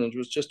from then, and it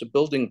was just a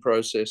building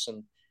process.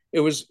 And it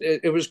was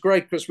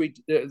great because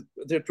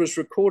it was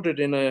recorded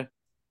in a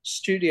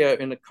studio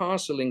in a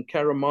castle in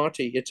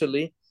Caramati,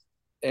 Italy.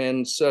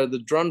 And so the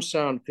drum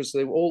sound, because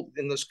they were all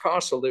in this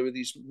castle, there were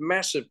these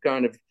massive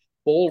kind of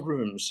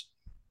ballrooms.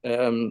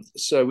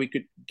 So we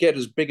could get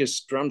as big a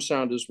drum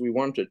sound as we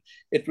wanted.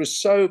 It was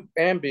so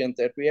ambient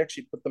that we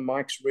actually put the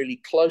mics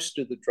really close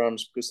to the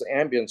drums because the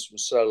ambience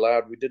was so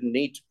loud. We didn't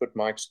need to put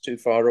mics too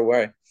far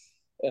away.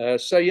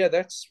 So yeah,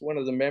 that's one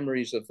of the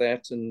memories of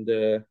that. And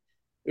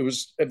it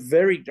was a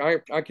very,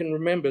 I can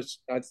remember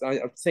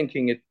I'm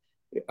thinking it,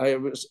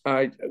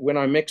 when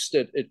I mixed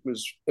it, it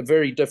was a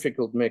very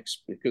difficult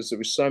mix because there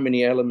were so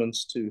many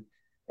elements to,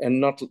 and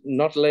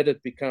not let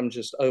it become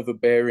just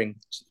overbearing,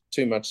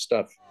 too much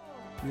stuff.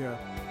 Yeah.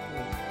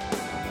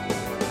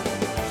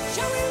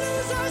 Shall we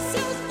lose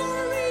ourselves for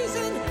a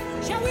reason?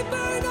 Shall we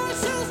burn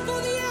ourselves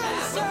for the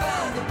answer? Have we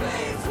found the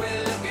place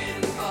we're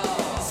looking for?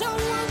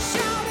 Someone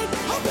shouted,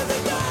 open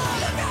the door!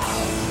 Look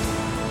out!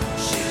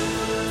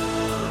 Shoot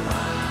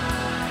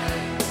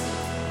high,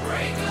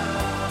 break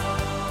low.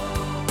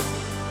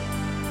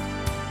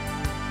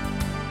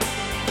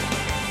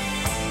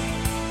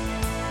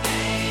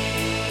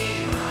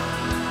 Aim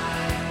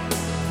high,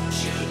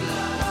 shoot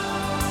low.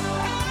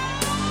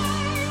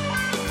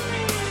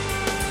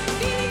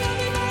 Feeling of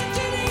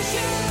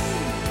imagination.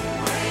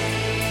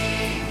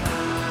 Break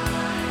high,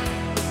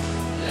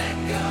 let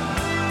go.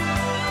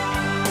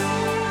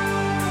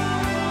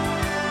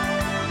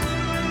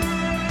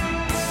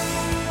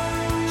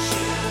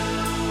 Shoot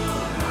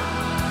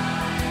high,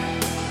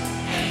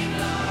 aim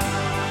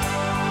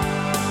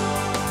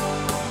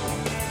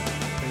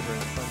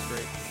Favorite. Sounds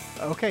great.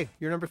 Okay,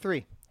 you're number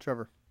 3,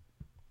 Trevor.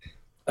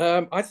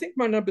 I think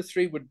my number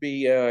 3 would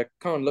be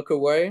Can't Look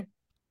Away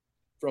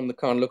from the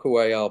Can't Look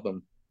Away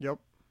album. Yep.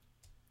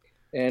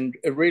 And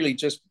it really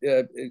just,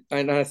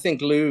 and I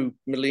think Lou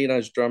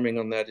Molina's drumming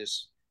on that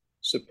is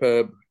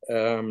superb.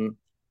 And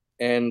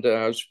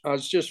I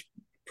was just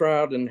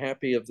proud and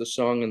happy of the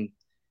song. And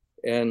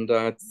and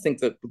I think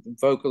that the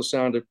vocals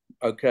sounded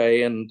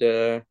okay, and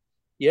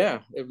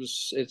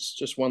it's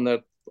just one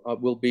that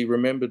will be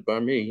remembered by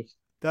me.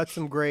 That's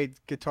some great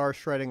guitar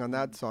shredding on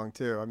that song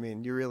too. I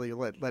mean, you really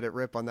let it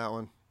rip on that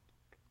one.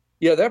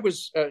 Yeah, that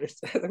was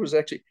that was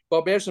actually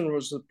Bob Ezrin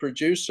was the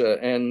producer,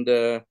 and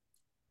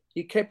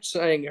he kept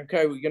saying,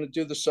 "Okay, we're going to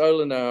do the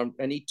solo now,"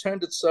 and he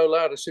turned it so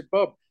loud. I said,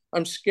 "Bob,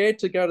 I'm scared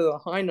to go to the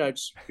high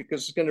notes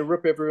because it's going to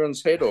rip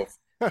everyone's head off."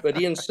 But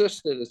he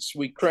insisted. It's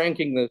we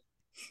cranking the,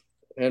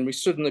 and we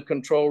stood in the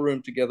control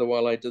room together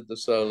while I did the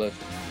solo.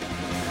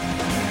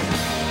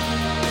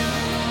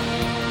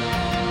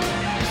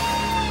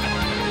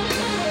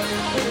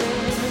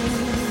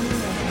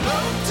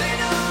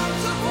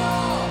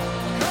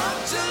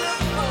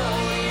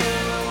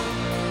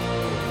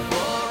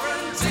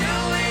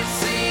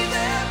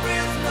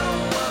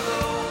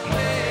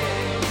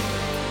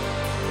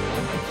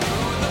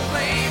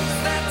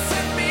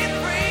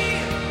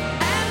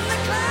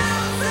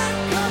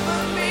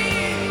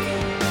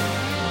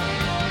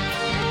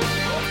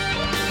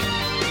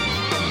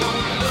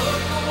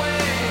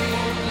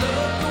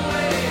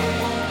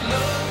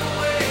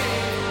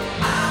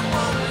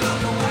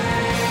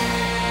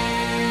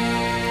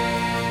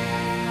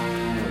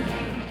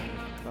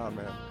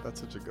 That's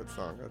such a good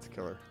song. That's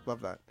killer.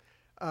 Love that.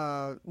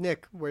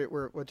 Nick, what's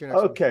your next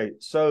one? Okay,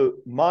 so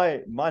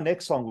my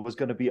next song was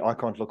going to be "I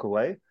Can't Look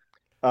Away,"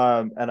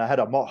 and I had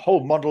a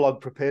whole monologue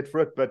prepared for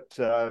it, but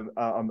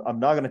I'm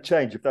now going to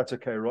change, if that's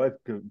okay, Roy,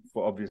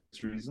 for obvious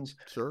reasons.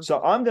 Sure.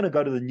 So I'm going to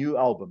go to the new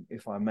album,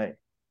 if I may.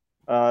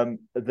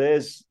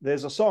 There's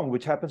a song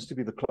which happens to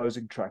be the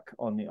closing track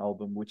on the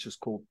album, which is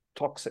called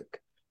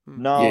 "Toxic."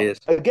 Now, yes.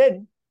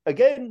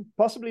 Again,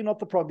 possibly not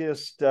the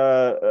proggiest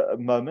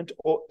moment,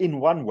 or in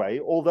one way.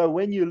 Although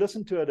when you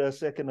listen to it a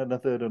second and a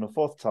third and a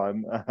fourth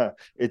time,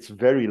 it's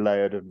very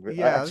layered and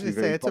I was gonna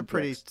say it's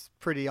complex.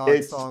 A pretty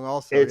odd song.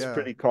 Also, it's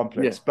pretty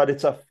complex, but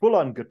it's a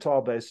full-on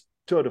guitar-based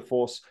tour de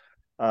force.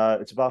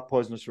 It's about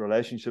poisonous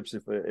relationships,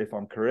 if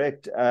I'm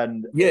correct,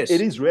 and yes, it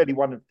is really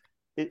one of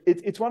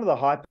it's one of the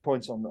high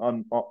points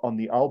on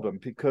the album,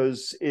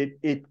 because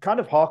it kind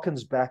of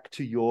harkens back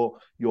to your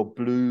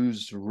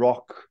blues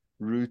rock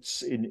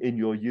roots in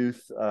your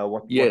youth,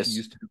 what you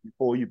used to do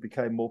before you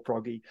became more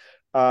proggy,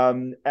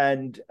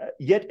 and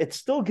yet it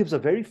still gives a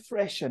very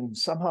fresh and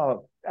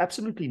somehow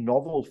absolutely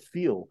novel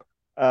feel.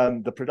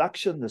 The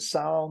production, the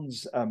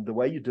sounds, the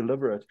way you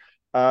deliver it,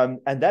 and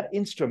that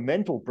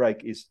instrumental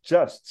break is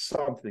just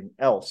something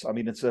else. I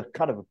mean, it's a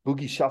kind of a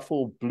boogie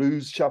shuffle,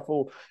 blues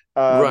shuffle,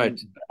 right,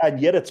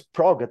 and yet it's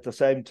prog at the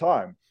same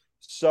time.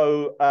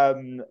 So I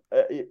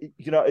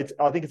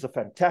think it's a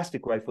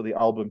fantastic way for the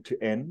album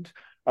to end.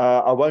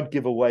 I won't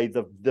give away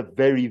the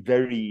very,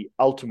 very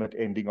ultimate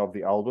ending of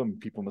the album.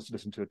 People must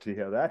listen to it to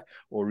hear that,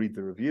 or read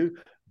the review.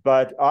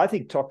 But I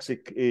think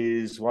 "Toxic"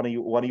 is one of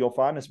your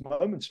finest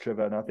moments,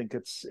 Trevor, and I think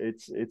it's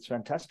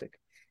fantastic.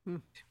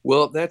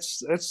 Well,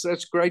 that's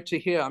great to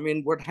hear. I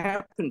mean, what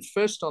happened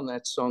first on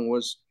that song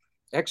was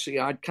actually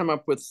I'd come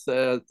up with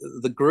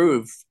the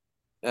groove,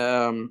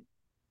 and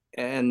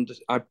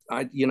I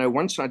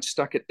once I'd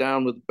stuck it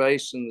down with the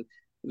bass and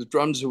the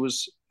drums, it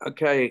was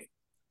okay.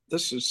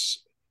 This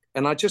is.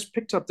 And I just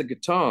picked up the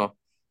guitar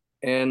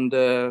and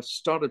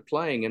started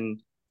playing,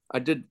 and I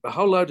did a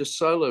whole load of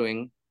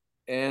soloing,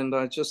 and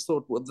I just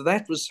thought, well,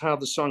 that was how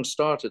the song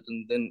started,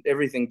 and then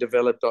everything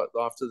developed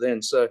after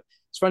then. So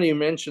it's funny you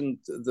mentioned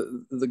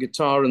the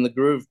guitar and the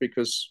groove,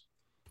 because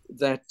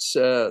that's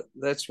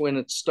when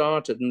it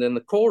started, and then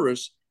the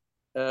chorus,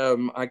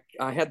 I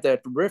had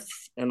that riff,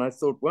 and I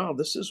thought, wow,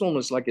 this is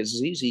almost like a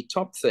ZZ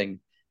Top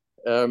thing.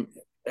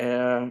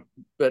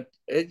 But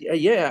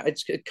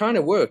it kind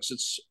of works.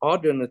 It's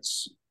odd and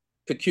it's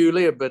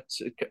peculiar, but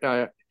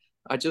I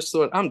just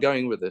thought, I'm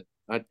going with it.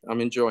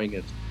 I'm enjoying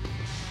it.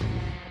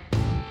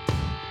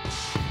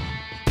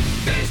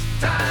 This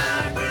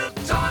time we'll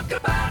talk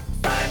about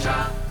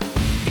fragile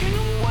in a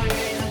way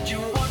that you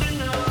want to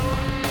know.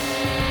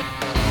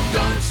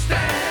 Don't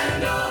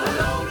stand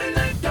alone in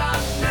the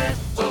darkness,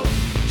 so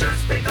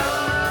just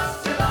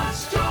because you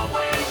lost your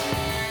way,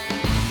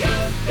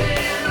 you've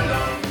been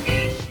alone.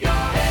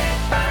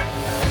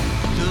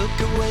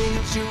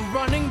 You're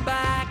running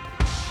back.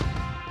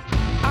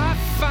 I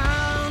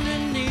found a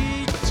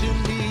need to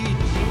lead.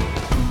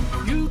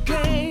 You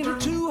came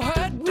to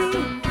hurt me.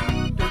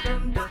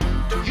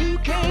 You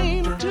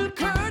came to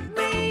hurt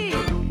me.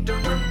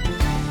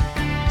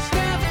 It's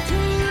never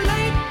too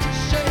late to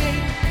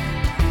shake.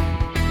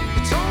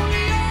 It's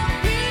only a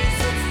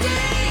piece at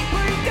stake.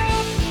 Wake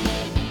up,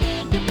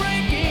 you're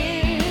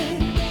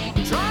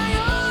breaking. Try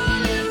all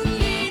you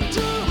need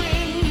to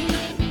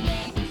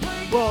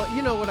win. Well,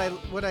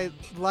 what I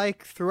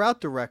like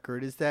throughout the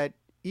record is that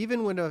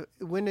even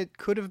when it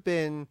could have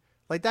been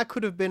like, that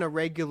could have been a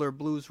regular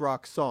blues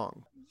rock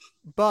song,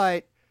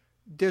 but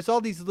there's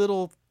all these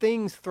little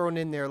things thrown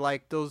in there,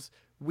 like those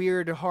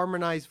weird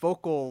harmonized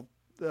vocal,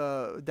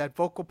 that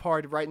vocal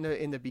part right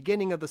in the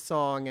beginning of the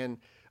song, and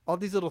all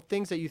these little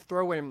things that you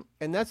throw in,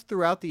 and that's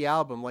throughout the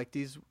album, like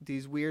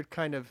these weird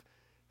kind of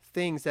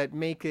things that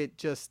make it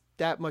just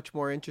that much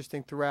more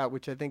interesting throughout,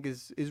 which I think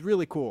is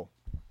really cool.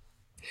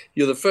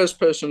 You're the first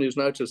person who's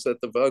noticed that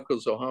the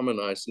vocals are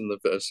harmonized in the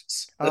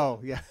verses.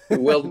 Oh yeah.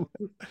 well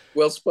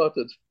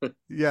spotted.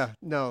 Yeah,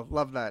 no,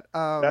 love that.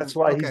 That's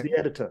why he's okay. the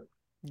editor.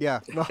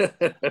 Yeah. No.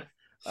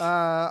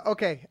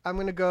 Okay, I'm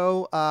gonna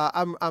go.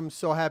 I'm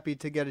so happy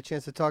to get a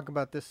chance to talk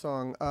about this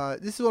song.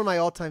 This is one of my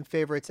all-time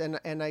favorites, and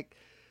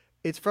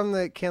it's from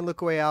the Can't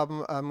Look Away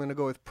album. I'm gonna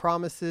go with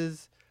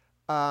Promises.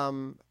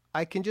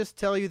 I can just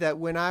tell you that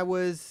when I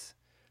was,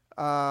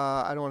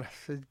 I don't want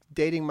to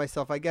dating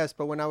myself, I guess,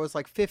 but when I was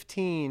like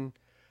 15,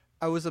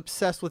 I was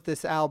obsessed with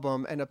this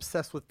album and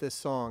obsessed with this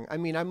song. I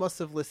mean, I must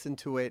have listened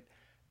to it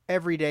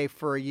every day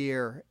for a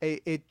year.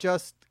 It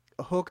just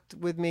hooked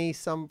with me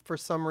for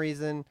some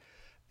reason,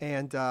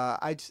 and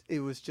it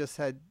was just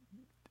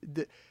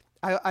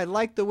I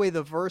like the way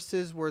the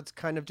verses where it's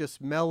kind of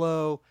just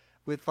mellow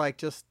with like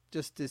just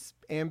this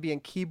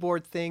ambient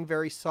keyboard thing,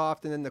 very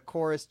soft, and then the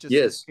chorus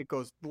just it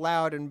goes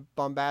loud and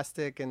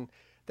bombastic, and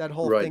that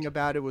whole thing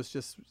about it was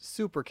just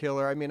super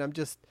killer. I mean,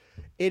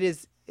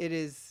 it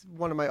is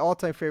one of my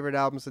all-time favorite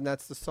albums, and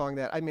that's the song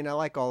that, I mean, I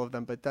like all of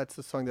them, but that's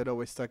the song that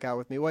always stuck out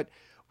with me. What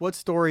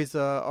stories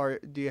do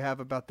you have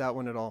about that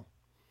one at all?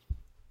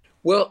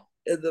 Well,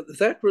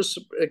 that was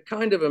a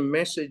kind of a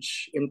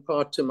message in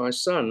part to my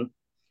son,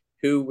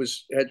 who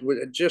had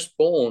just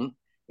born.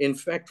 In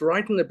fact,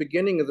 right in the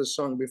beginning of the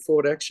song,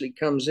 before it actually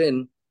comes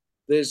in,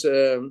 there's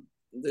a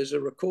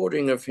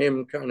recording of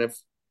him kind of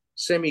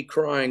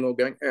semi-crying or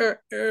going, yeah.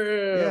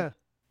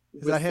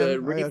 Is that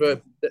him?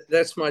 Reverb.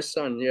 That's my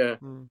son, yeah.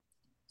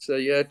 So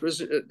yeah, it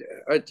was,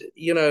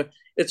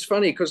 it's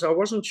funny because I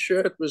wasn't sure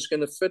it was going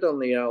to fit on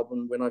the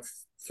album when I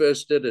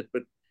first did it,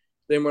 but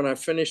then when I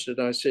finished it,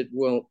 I said,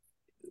 well,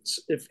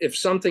 if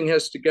something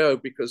has to go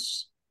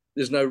because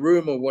there's no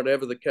room or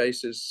whatever the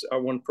case is, I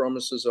want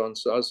Promises on.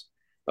 So I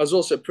was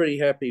also pretty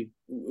happy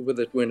with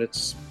it when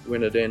it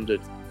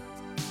ended.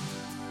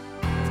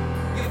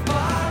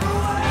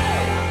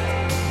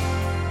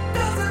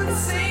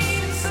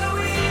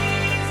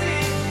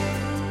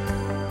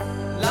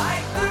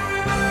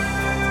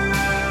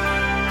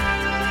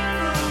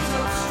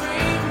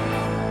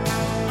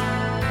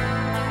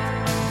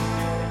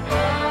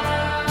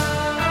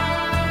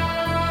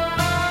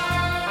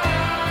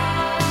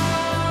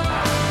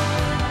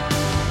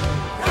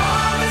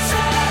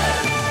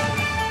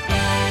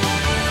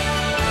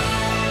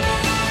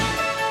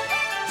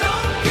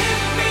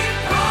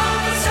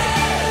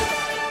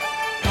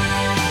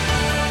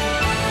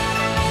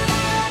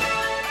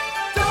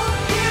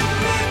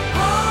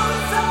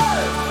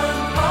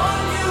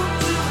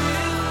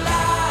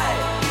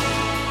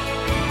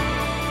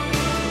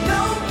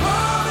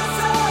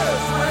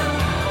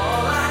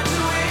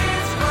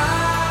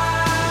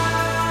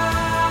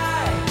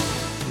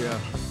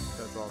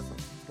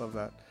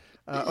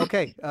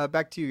 Okay,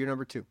 back to you. You're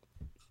number 2.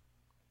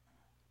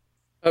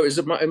 Oh, is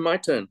it my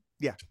turn?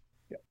 Yeah.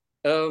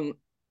 Let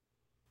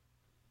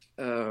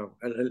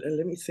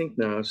me think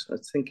now. I was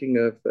thinking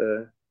of.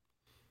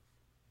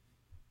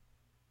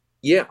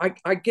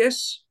 I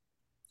guess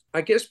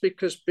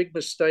because Big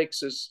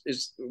Mistakes was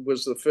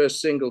the first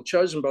single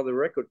chosen by the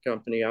record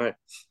company. I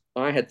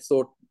had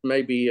thought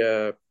maybe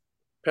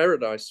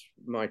Paradise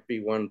might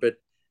be one, but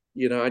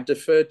I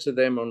deferred to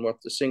them on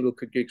what the single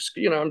could get.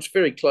 I'm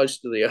very close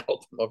to the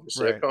album,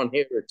 obviously. Right. I can't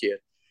hear it yet.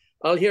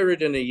 I'll hear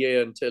it in a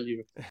year and tell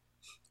you.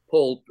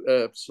 Paul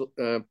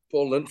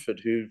Linford,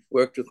 who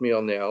worked with me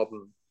on the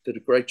album, did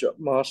a great job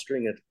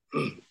mastering it.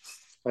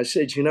 I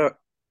said,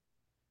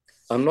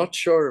 I'm not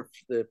sure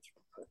if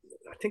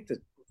I think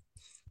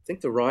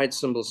the ride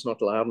cymbal's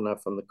not loud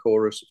enough on the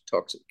chorus of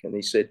Toxic. And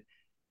he said,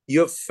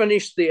 you've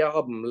finished the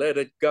album, let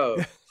it go.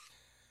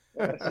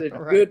 I said,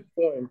 right.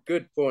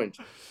 Good point.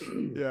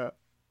 Yeah.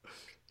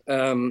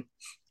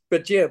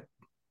 But yeah,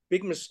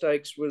 Big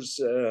Mistakes was,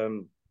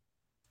 the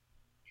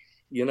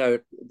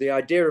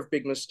idea of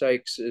Big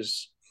Mistakes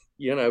is,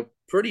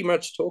 pretty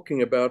much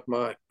talking about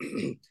my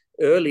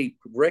early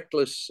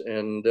reckless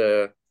and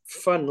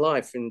fun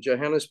life in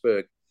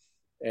Johannesburg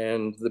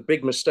and the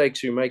big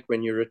mistakes you make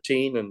when you're a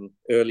teen and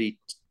early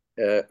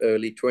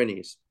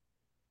 20s.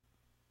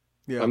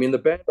 Yeah. I mean, the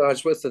band I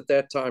was with at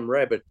that time,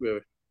 Rabbit,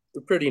 were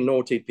pretty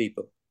naughty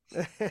people.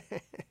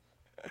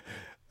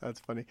 That's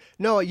funny.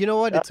 No, you know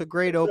what? It's a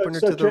great opener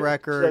to the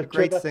record.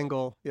 Great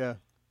single. Yeah.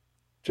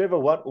 Trevor,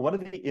 one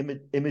of the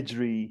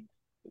imagery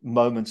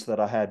moments that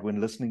I had when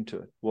listening to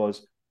it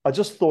was I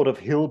just thought of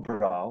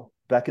Hillbrow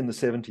back in the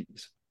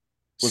 70s.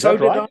 Was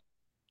that right?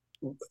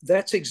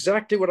 That's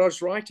exactly what I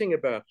was writing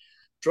about.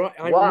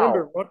 I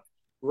remember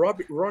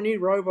Ronnie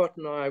Robot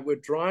and I were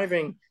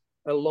driving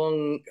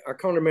along, I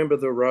can't remember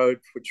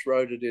which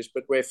road it is,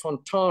 but where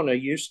Fontana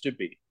used to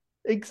be.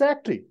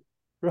 Exactly.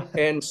 Right.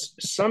 And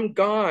some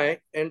guy,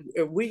 and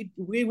we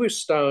were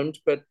stoned,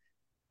 but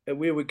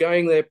we were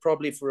going there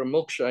probably for a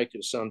milkshake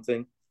or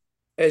something,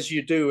 as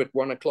you do at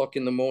 1 o'clock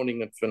in the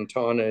morning at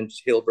Fontana and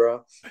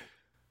Hillbrow.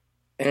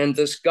 And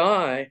this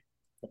guy,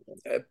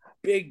 a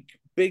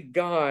big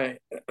guy,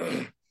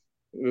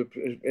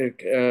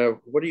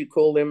 what do you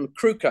call them?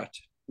 Crew cut.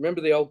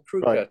 Remember the old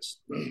crew Right. cuts?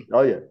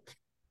 Oh yeah.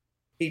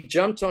 He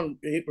jumped on.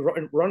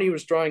 Ronnie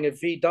was driving a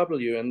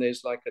VW, and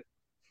there's like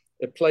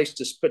a place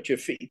to put your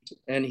feet,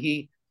 and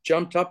he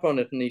jumped up on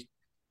it,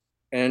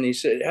 and he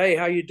said, "Hey,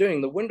 how you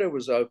doing?" The window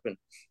was open,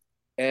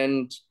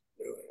 and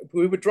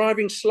we were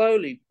driving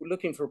slowly,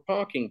 looking for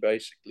parking,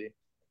 basically.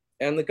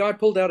 And the guy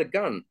pulled out a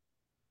gun.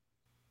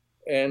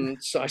 And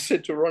so I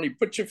said to Ronnie,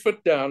 "Put your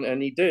foot down,"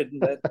 and he did.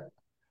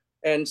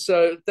 And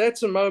so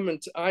that's a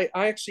moment. I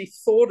actually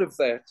thought of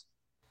that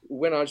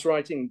when I was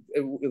writing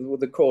with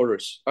the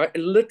chorus. I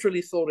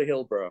literally thought of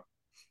Hillbrow.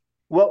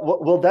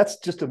 Well, that's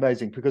just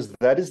amazing because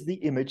that is the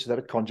image that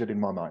it conjured in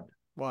my mind.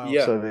 Wow.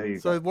 Yeah. So there you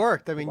So go. it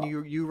worked. I mean,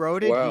 Wow. you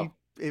wrote it. Wow.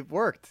 It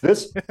worked.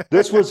 This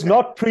was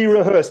not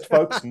pre-rehearsed,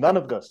 folks. None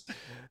of this.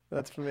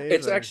 That's amazing.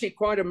 It's actually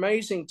quite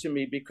amazing to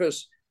me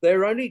because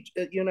they're only,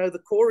 the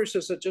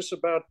choruses are just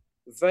about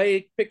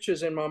vague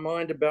pictures in my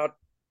mind about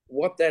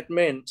what that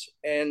meant.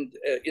 And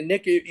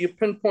Nick, you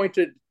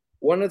pinpointed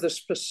one of the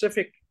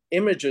specific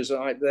images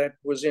that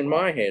was in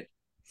my head.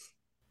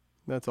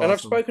 That's awesome. And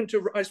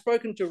I've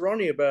spoken to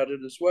Ronnie about it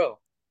as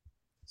well.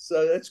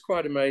 So that's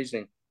quite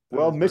amazing.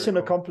 Well, mission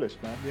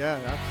accomplished, man. Yeah,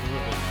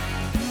 absolutely.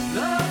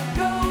 Love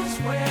goes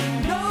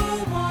where no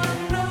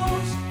one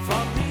knows,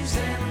 from these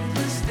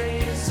endless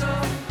days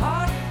of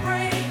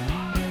heartbreak,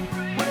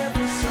 where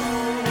the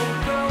soul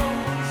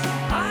goes.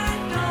 I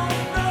don't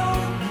know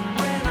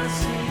when I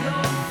see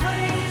your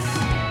face.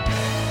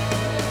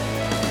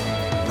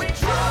 We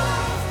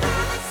drove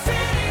through the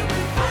city,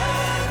 we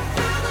burned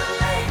through the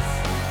lakes.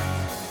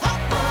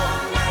 Up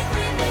all night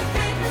we made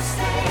big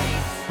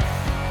mistakes.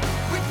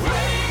 We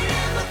played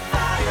in the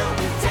fire,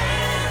 we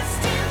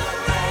danced in the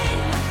rain.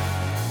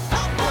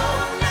 Up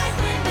all night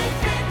we made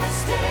big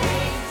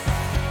mistakes.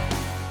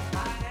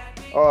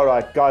 All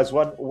right, guys.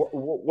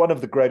 One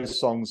of the greatest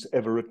songs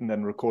ever written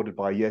and recorded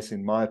by Yes,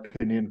 in my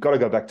opinion. Got to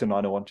go back to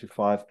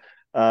 90125.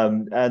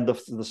 And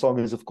the song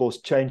is, of course,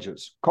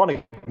 Changes.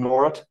 Can't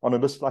ignore it on a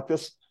list like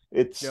this.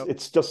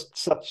 It's just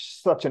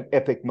such an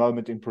epic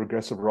moment in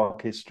progressive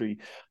rock history.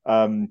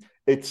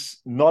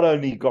 It's not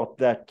only got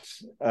that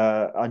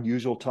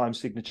unusual time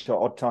signature,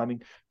 odd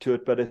timing to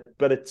it,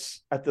 but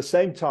it's at the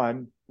same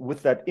time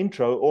with that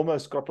intro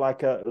almost got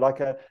like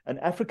an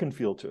African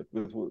feel to it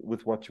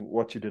with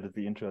what you did at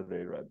the intro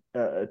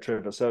there,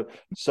 Trevor. So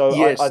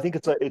Yes. I think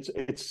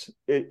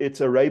it's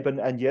a Rabin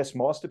and Yes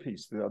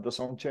masterpiece. The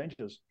song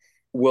Changes.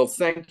 Well,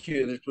 thank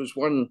you. It was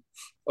one,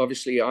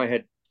 obviously, I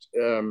had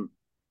in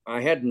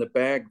the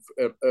bag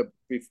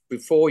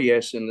before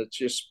Yes, and it's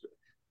just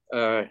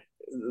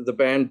the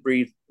band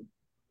breathed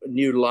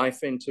new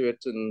life into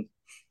it, and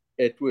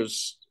it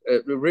was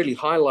a really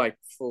highlight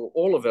for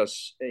all of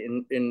us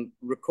in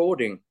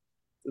recording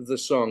the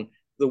song.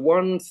 The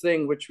one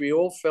thing which we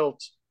all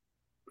felt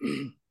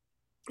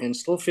and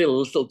still feel a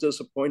little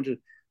disappointed,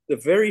 the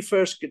very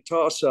first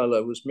guitar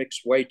solo was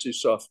mixed way too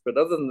soft, but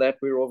other than that,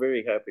 we were all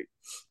very happy.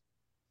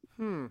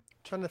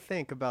 Trying to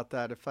think about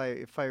that. If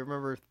I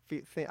remember,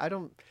 I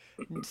don't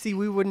see.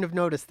 We wouldn't have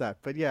noticed that,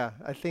 but yeah,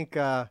 I think.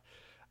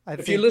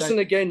 If you listen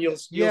again, you'll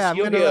I'm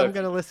hear.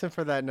 gonna listen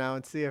for that now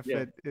and see if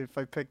Yeah. if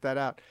I pick that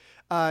out.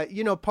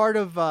 Part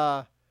of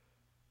the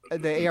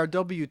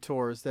ARW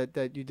tours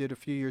that you did a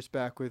few years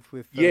back with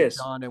Yes.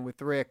 John and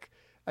with Rick.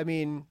 I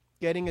mean,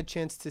 getting a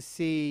chance to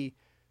see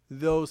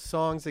those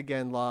songs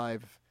again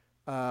live,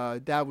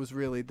 that was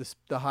really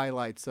the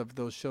highlights of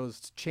those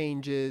shows.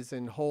 Changes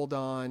and Hold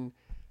On.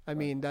 I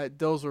mean,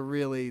 those were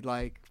really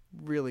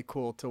really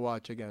cool to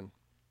watch again.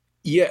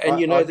 Yeah, and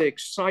the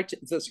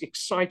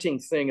exciting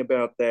thing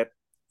about that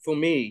for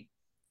me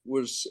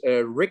was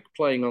Rick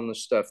playing on the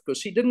stuff,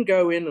 because he didn't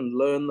go in and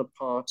learn the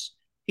parts.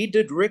 He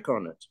did Rick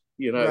on it,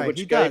 Right, which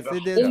he gave does. a They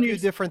did whole a new. few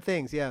different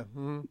things. Yeah.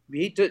 Mm-hmm.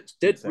 He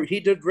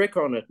did Rick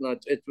on it,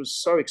 and it was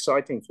so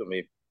exciting for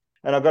me.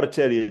 And I've got to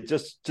tell you,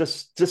 just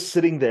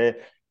sitting there,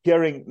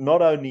 hearing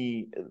not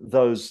only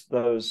those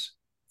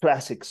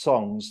classic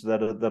songs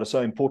that are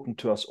so important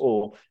to us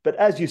all, but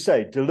as you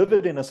say,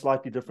 delivered in a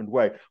slightly different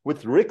way,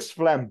 with Rick's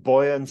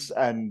flamboyance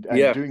and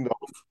doing the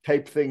whole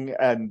tape thing.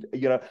 And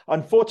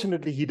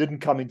unfortunately, he didn't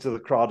come into the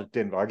crowd at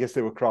Denver. I guess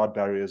there were crowd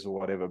barriers or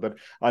whatever. But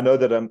I know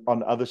that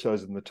on other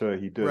shows in the tour,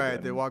 he did.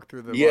 Right, they walked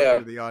through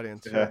the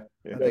audience. Yeah.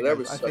 I think that I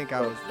was was so that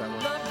fun.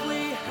 one. Love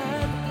we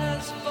had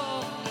has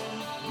fallen,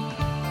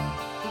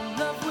 the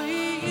love we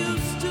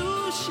used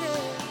to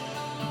share.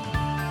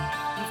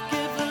 We've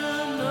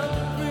given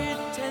up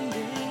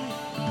pretending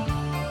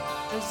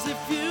as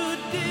if you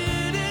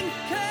didn't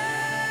care.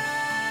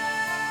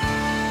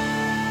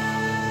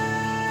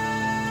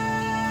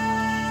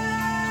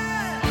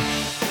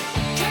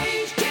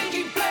 Cage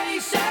changing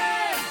places,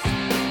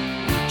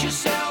 put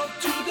yourself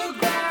to the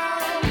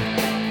ground.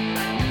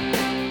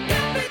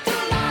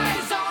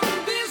 Capitalize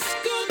on this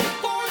good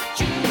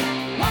fortune.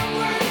 One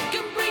word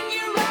can bring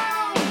you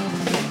round.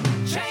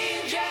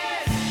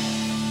 Changes.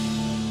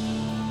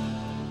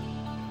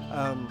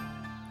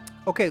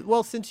 Okay,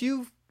 well, since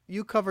you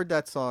covered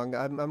that song,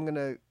 I'm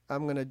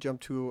gonna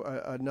jump to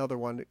another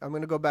one. I'm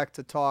gonna go back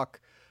to Talk.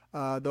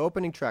 The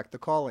opening track, The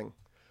Calling,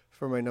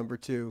 for my number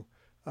 2.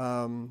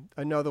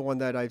 Another one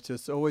that I've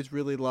just always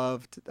really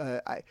loved.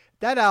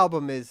 That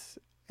album is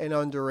an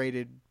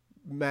underrated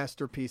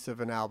masterpiece of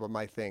an album,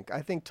 I think.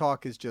 I think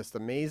Talk is just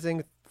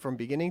amazing from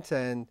beginning to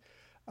end.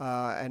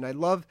 And I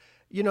love,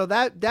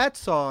 that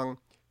song.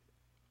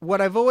 What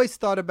I've always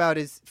thought about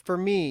is, for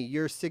me,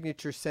 your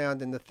signature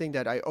sound, and the thing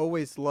that I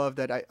always love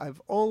that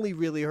I've only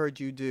really heard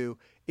you do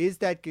is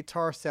that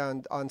guitar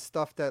sound on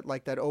stuff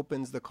that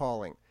opens The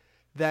Calling.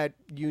 That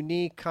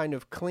unique kind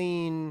of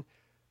clean,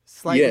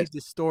 slightly Yes.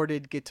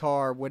 distorted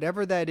guitar,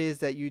 whatever that is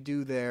that you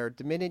do there.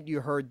 The minute you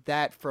heard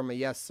that from a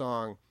Yes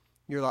song,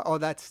 you're like, oh,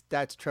 that's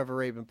Trevor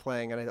Rabin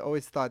playing. And I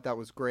always thought that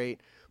was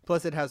great.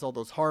 Plus it has all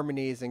those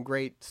harmonies and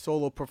great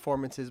solo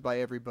performances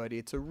by everybody.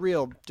 It's a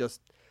real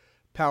just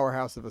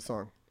powerhouse of a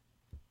song.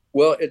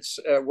 Well, it's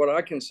what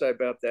I can say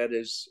about that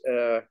is,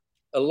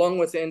 along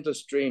with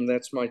Endless Dream,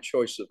 that's my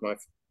choice of my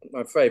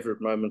favorite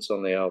moments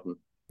on the album.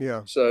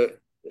 Yeah. So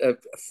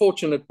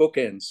fortunate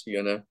bookends,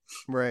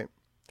 Right.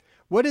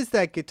 What is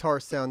that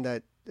guitar sound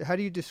how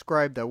do you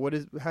describe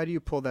that? How do you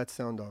pull that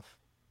sound off?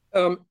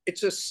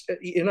 It's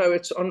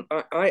it's on.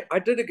 I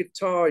did a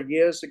guitar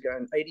years ago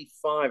in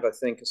 '85, I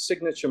think, a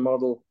signature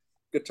model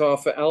guitar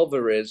for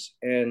Alvarez,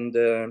 and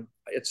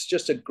it's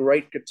just a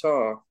great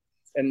guitar.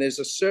 And there's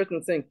a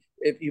certain thing,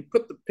 if you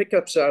put the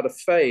pickups out of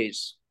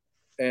phase,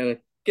 and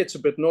it gets a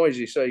bit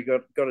noisy, so you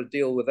got to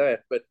deal with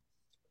that. But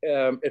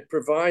it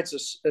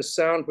provides a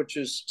sound which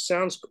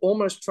sounds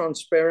almost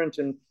transparent,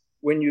 and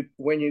when you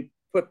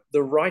put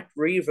the right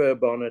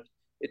reverb on it,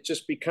 it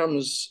just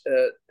becomes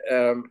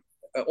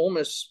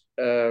almost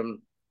a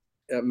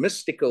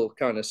mystical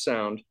kind of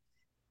sound,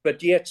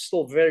 but yet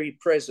still very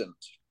present.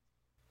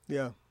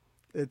 Yeah.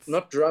 It's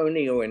not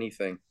droney or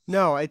anything.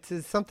 No, it's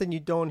something you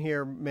don't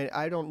hear.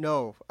 I don't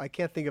know. I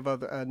can't think of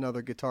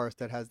another guitarist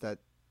that has that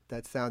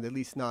sound, at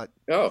least not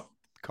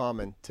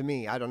common to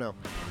me. I don't know.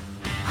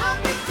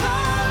 I'll be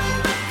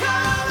calling the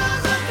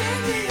colors of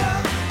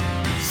India.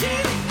 See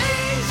the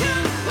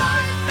Asian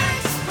light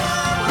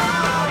explode.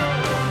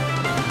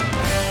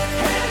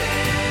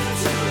 Heading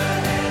to the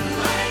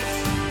headlights.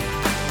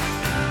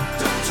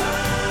 Don't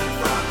turn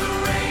from the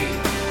rain.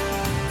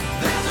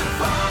 There's a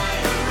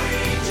fire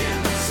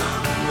raging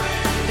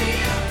somewhere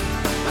near.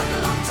 Like a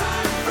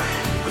long-time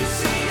friend, we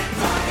see it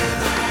darker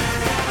than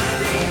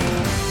Emily.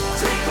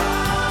 Take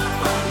off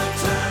on the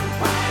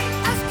turnpike,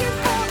 asking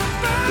for the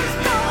first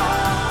door.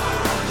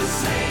 The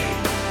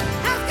same,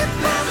 asking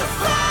for the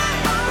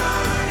fire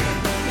burning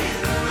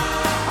in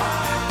my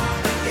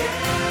heart again.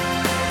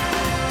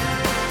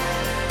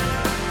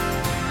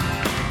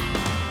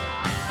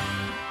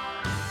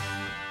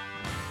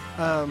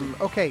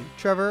 Okay,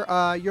 Trevor,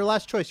 your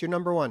last choice, your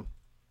number 1.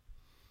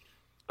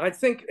 I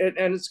think,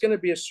 and it's going to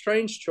be a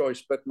strange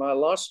choice, but my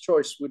last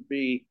choice would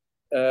be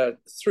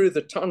Through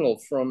the Tunnel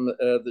from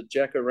the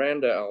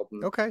Jacaranda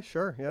album. Okay,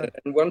 sure, yeah.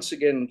 And once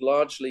again,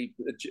 largely,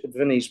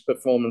 Vinny's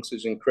performance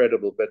is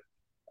incredible, but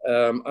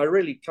I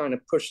really kind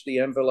of pushed the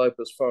envelope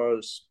as far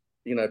as,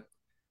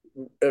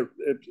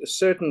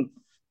 certain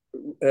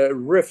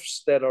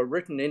riffs that are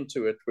written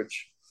into it,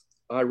 which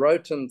I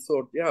wrote and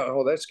thought,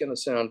 that's going to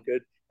sound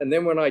good. And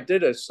then when I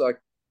did it, it's like,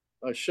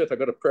 oh shit, I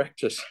got to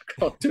practice. I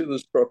can't do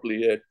this properly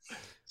yet.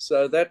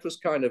 So that was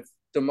kind of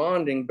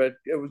demanding, but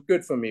it was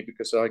good for me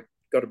because I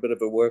got a bit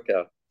of a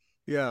workout.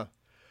 Yeah.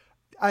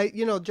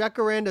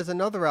 Jacaranda is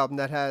another album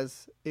that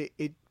has,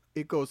 it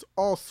goes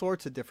all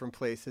sorts of different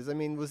places. I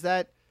mean, is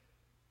that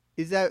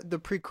the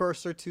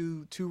precursor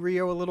to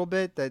Rio a little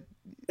bit?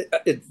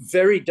 It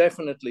very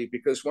definitely,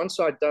 because once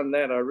I'd done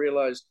that, I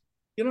realized,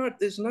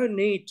 there's no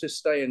need to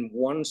stay in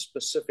one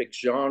specific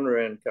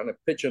genre and kind of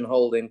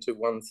pigeonhole into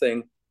one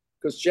thing,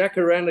 because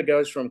Jacaranda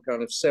goes from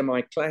kind of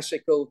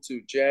semi-classical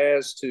to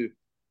jazz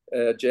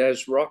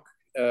rock,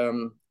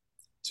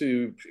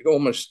 to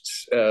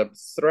almost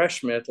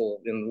thrash metal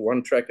in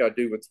one track I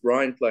do with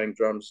Ryan playing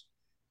drums.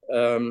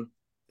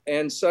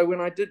 And so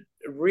when I did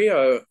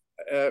Rio,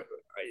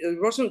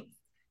 it wasn't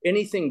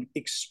anything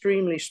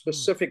extremely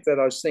specific that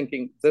I was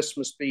thinking, this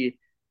must be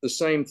the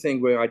same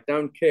thing where I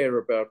don't care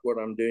about what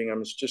I'm doing. I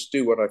must just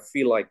do what I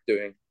feel like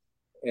doing.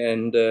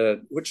 And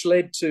which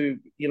led to,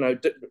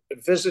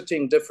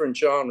 visiting different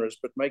genres,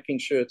 but making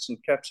sure it's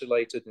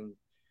encapsulated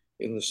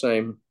in the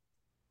same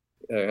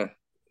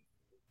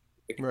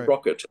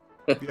rocket.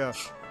 Yeah.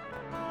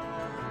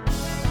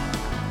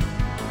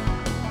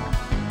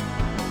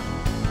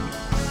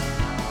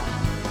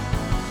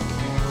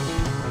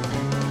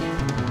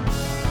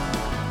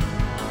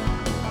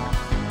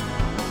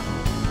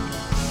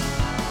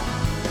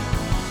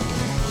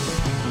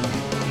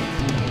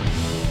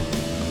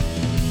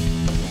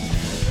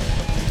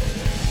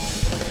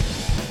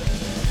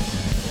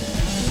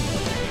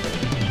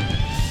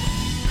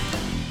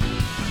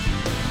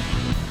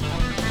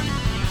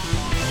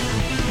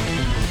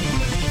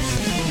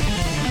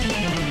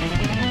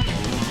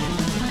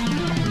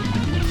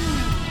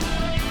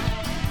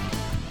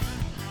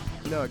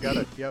 No, I got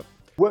it. Yep.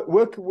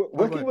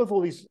 Working with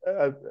all these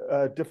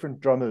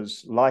different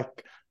drummers,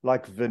 like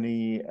like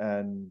Vinny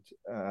and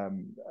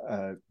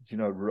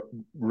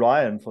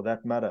Ryan for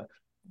that matter.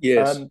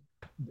 Yes.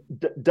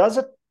 Does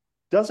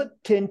it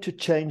tend to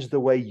change the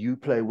way you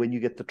play when you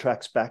get the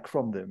tracks back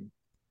from them,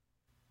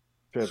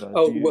 Trevor?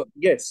 Well,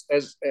 yes.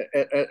 As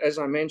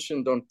I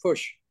mentioned on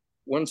Push,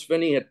 once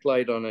Vinny had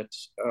played on it,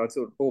 I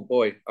thought, oh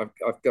boy,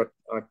 I've got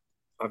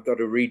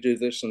to redo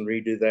this and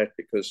redo that,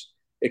 because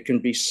it can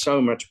be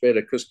so much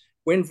better. Because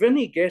when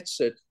Vinny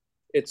gets it,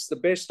 it's the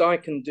best I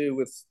can do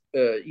with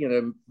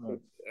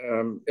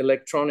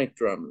electronic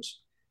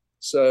drums.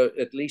 So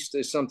at least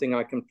there's something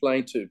I can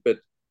play to. But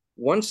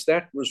once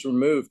that was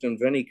removed and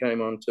Vinny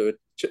came onto it,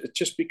 it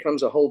just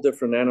becomes a whole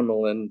different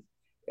animal, and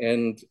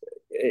in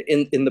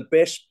the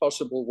best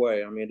possible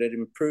way. I mean, it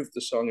improved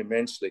the song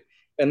immensely.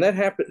 And that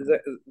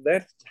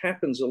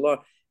happens a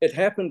lot. It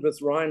happened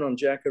with Ryan on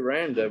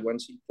Jacaranda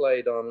once he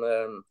played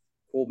on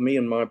called Me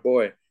and My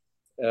Boy.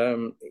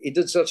 He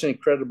did such an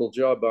incredible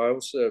job. I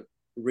also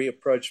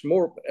reapproached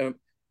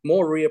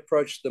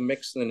the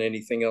mix than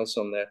anything else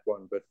on that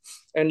one. But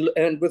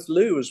and with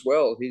Lou as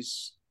well.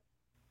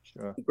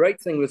 The great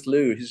thing with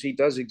Lou is he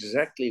does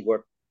exactly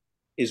what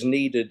is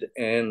needed,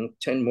 and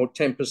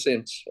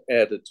 10%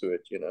 added to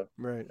it.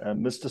 Right.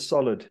 Mr.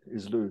 Solid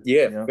is Lou.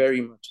 Yeah,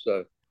 very much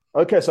so.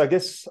 Okay, so I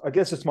guess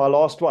it's my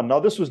last one. Now,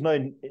 this was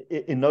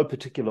in no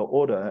particular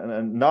order,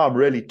 and now I'm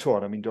really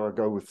torn. I mean, do I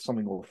go with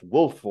something off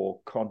Wolf or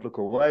Can't Look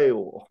Away,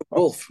 or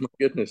Wolf? My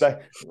goodness,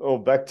 back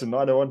to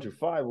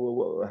 90125?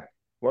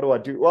 What do I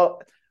do?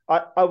 Well,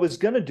 I was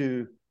going to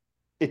do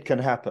It Can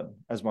Happen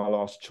as my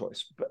last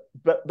choice,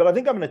 but I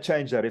think I'm going to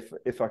change that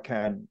if I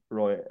can,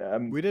 Roy.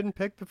 We didn't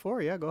pick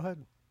before. Yeah, go ahead.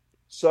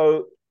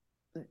 So,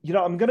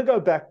 I'm going to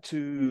go back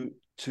to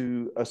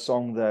a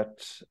song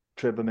that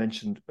Trevor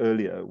mentioned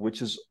earlier,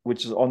 which is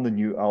on the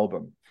new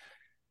album.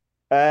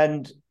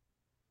 And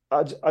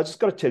I just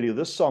got to tell you,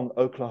 this song,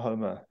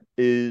 Oklahoma,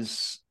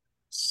 is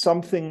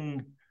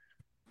something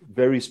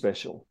very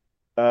special.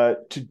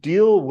 To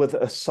deal with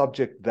a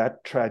subject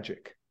that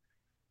tragic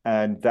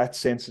and that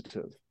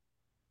sensitive,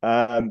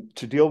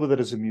 to deal with it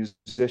as a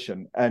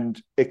musician and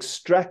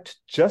extract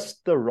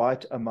just the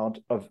right amount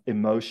of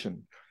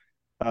emotion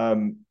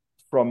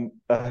from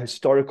a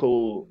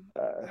historical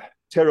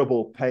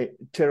terrible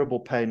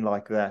pain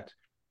like that,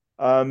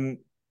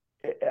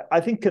 I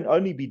think can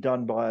only be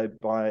done by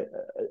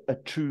a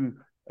true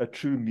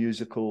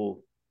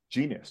musical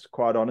genius,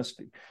 quite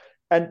honestly.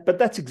 But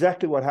that's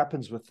exactly what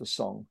happens with the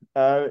song.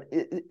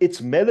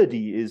 Its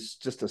melody is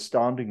just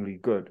astoundingly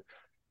good,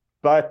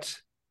 but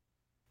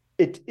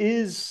it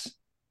is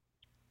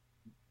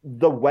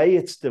the way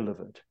it's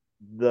delivered,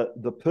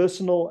 the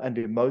personal and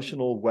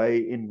emotional way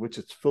in which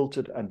it's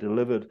filtered and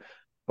delivered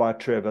by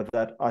Trevor,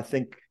 that I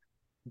think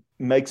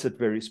makes it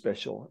very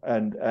special,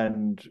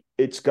 and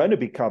it's going to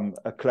become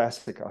a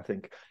classic. I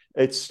think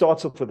it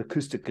starts off with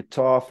acoustic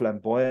guitar,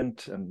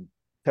 flamboyant and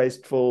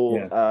tasteful,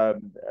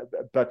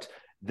 but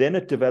then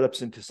it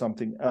develops into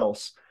something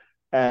else,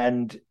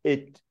 and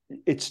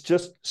it's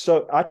just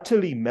so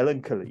utterly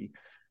melancholy,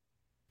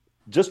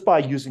 just by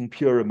using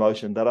pure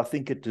emotion, that I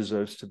think it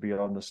deserves to be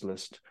on this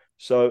list.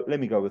 So let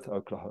me go with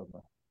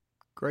Oklahoma.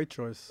 Great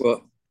choice.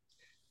 Well,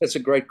 that's a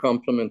great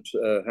compliment.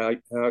 How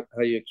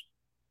you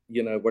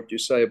what you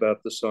say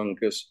about the song,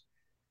 because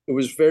it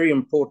was very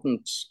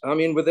important. I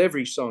mean, with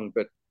every song,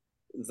 but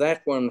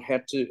that one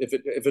had to. If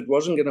it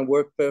wasn't going to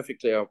work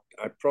perfectly, I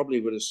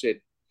probably would have said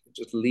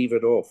just leave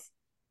it off,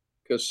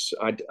 because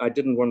I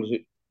didn't want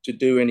to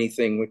do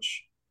anything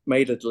which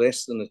made it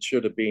less than it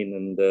should have been.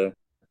 And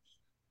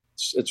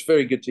it's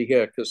very good to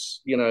hear,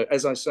 because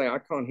as I say, I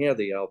can't hear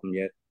the album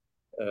yet.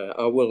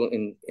 I will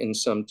in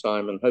some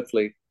time, and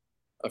hopefully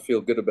I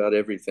feel good about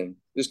everything.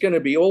 There's going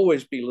to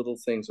always be little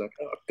things like,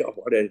 oh God,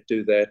 why did I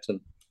do that? And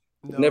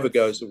it never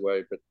goes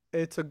away. But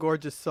it's a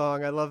gorgeous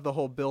song. I love the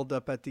whole build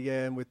up at the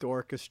end with the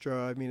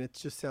orchestra. I mean, it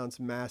just sounds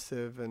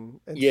massive,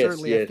 and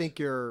certainly I think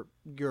your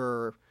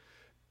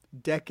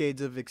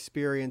decades of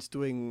experience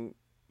doing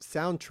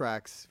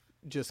soundtracks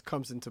just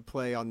comes into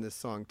play on this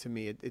song. To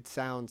me, it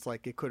sounds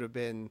like it could have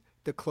been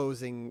the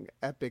closing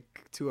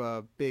epic to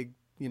a big,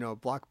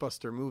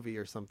 blockbuster movie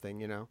or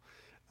something.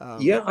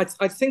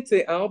 I think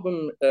the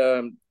album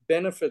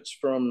benefits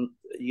from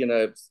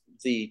the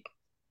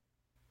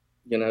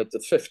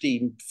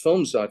 50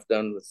 films I've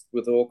done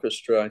with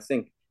orchestra, I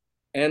think,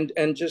 and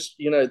just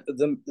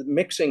the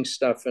mixing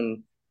stuff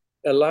and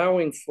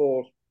allowing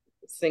for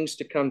things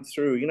to come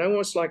through.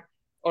 Almost like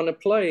on a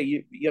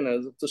play,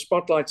 the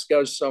spotlights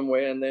goes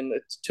somewhere and then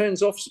it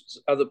turns off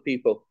other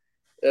people.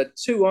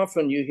 Too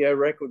often you hear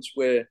records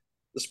where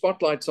the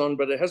spotlight's on,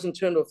 but it hasn't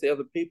turned off the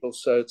other people,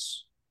 so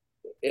it's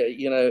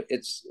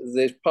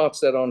there's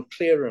parts that aren't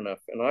clear enough,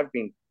 and I've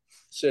been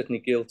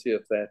certainly guilty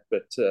of that.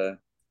 But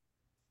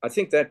I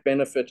think that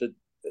benefited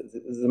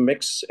the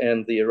mix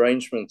and the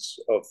arrangements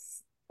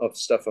of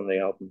stuff on the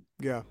album.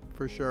 Yeah,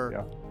 for sure.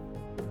 Yeah.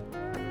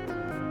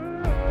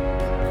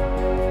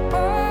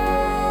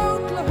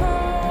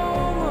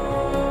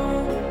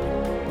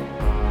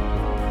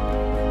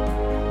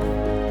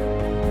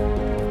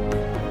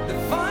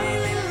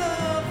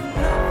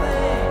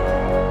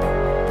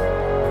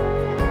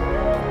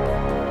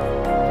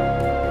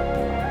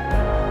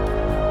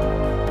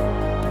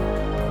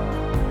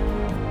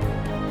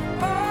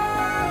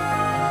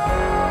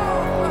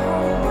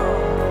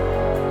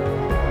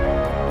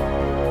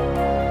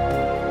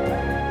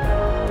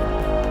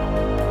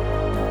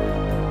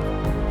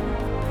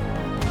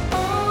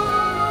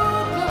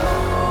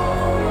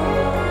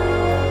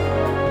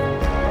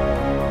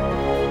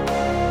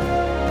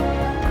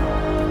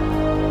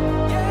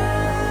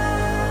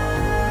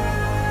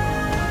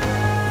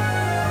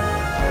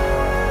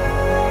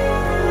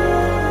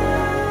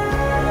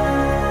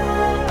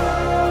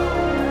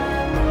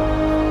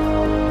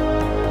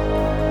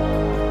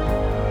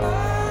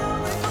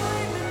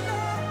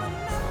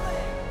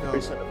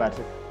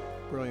 emphatic.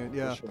 Brilliant.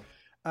 Yeah. Sure.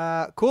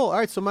 Cool. All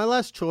right. So my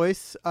last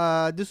choice,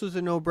 this was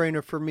a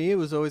no-brainer for me. It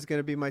was always going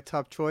to be my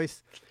top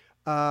choice.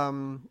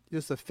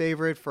 Just a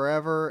favorite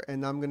forever.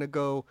 And I'm going to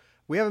go,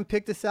 we haven't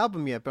picked this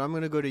album yet, but I'm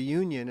going to go to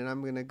Union and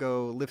I'm going to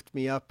go Lift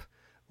Me Up,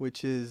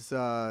 which is,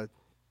 just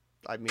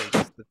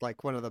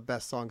like one of the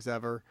best songs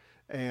ever.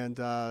 And,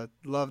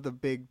 love the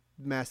big,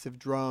 massive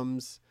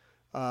drums.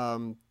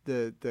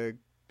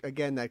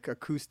 Again, that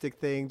acoustic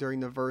thing during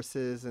the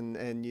verses and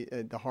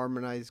the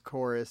harmonized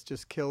chorus,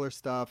 just killer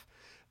stuff.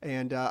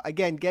 And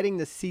again, getting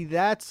to see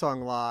that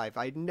song live,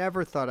 I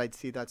never thought I'd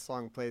see that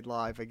song played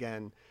live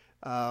again.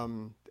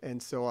 And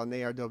so on the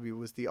ARW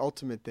was the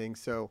ultimate thing.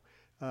 So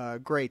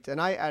great.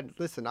 And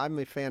listen, I'm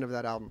a fan of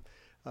that album.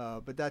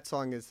 But that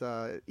song is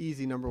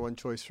easy number one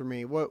choice for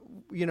me.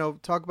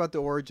 Talk about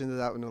the origin of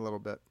that one a little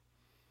bit.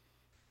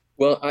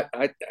 Well,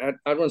 I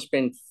don't want to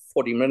spend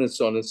 40 minutes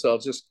on it, so I'll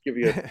just give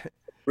you a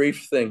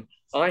brief thing.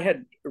 I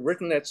had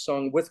written that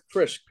song with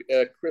Chris.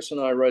 Chris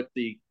and I wrote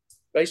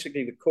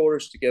basically the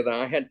chorus together.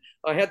 I had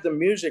the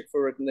music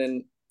for it, and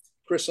then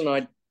Chris and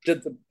I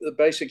did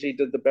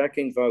the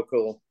backing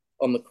vocal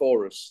on the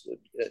chorus,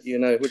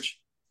 which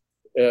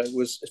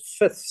was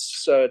fifths,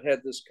 so it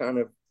had this kind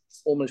of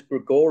almost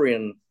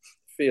Gregorian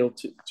feel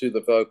to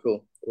the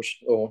vocal,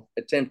 or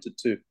attempted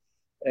to.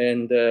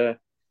 And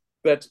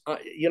but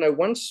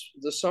once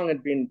the song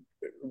had been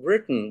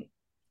written,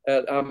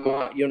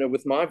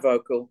 with my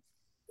vocal,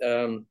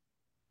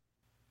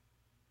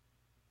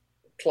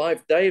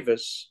 Clive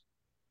Davis,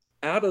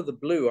 out of the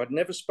blue, I'd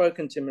never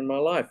spoken to him in my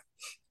life,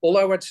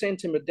 although I'd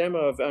sent him a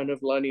demo of Own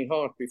of Lonely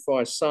Heart before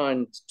I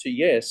signed to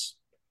Yes.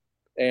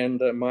 And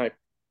my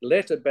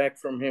letter back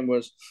from him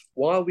was,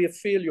 while we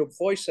feel your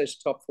voice has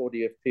top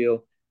 40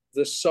 appeal,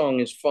 this song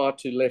is far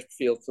too left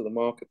field for the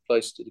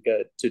marketplace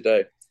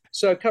today.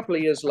 So a couple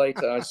of years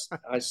later,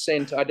 I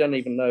sent, I don't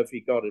even know if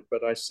he got it,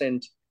 but I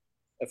sent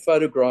a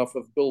photograph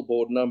of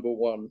Billboard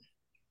 #1.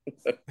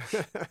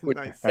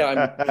 Nice.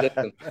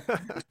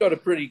 He's got a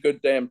pretty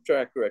good damn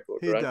track record,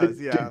 right? He does,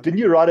 yeah. Didn't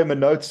you write him a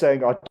note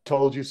saying, I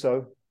told you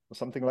so, or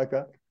something like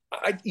that?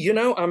 I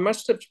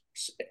must have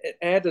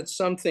added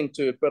something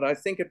to it, but I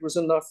think it was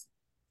enough.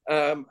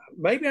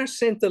 Maybe I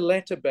sent the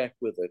letter back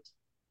with it.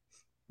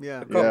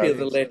 Yeah. A copy of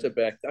the letter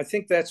back. I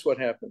think that's what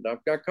happened. I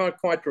can't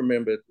quite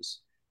remember. It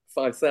was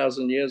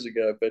 5,000 years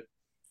ago, but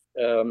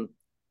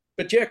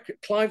yeah,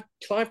 Clive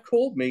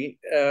called me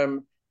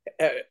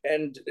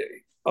and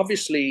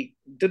obviously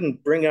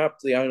didn't bring up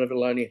the Own of a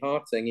Lonely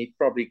Heart thing. He'd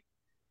probably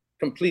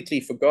completely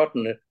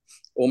forgotten it,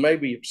 or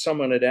maybe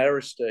someone at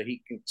Arista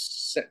he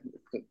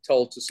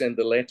told to send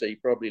the letter. He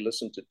probably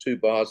listened to 2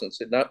 bars and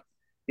said, "No,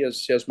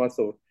 here's my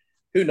thought."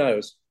 Who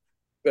knows?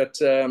 But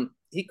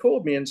he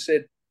called me and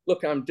said,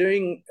 "Look, I'm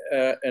doing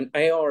an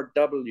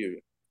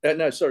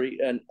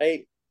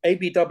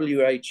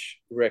ABWH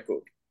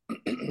record,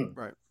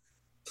 right?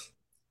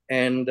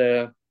 And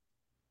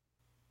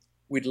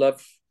we'd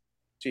love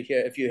to hear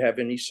if you have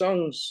any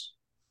songs."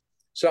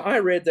 So I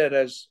read that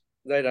as,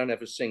 they don't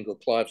have a single.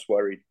 Clive's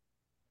worried.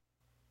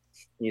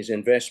 His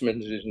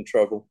investment is in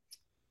trouble.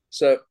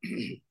 So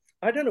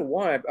I don't know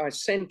why I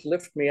sent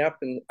Lift Me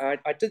Up, and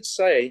I did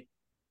say,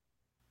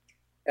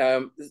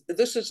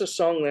 this is a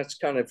song that's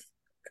kind of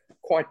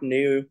quite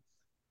new.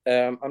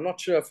 I'm not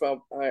sure if I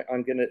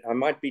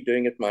might be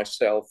doing it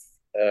myself,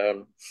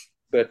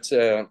 but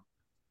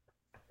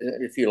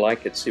if you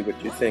like it, see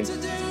what you think.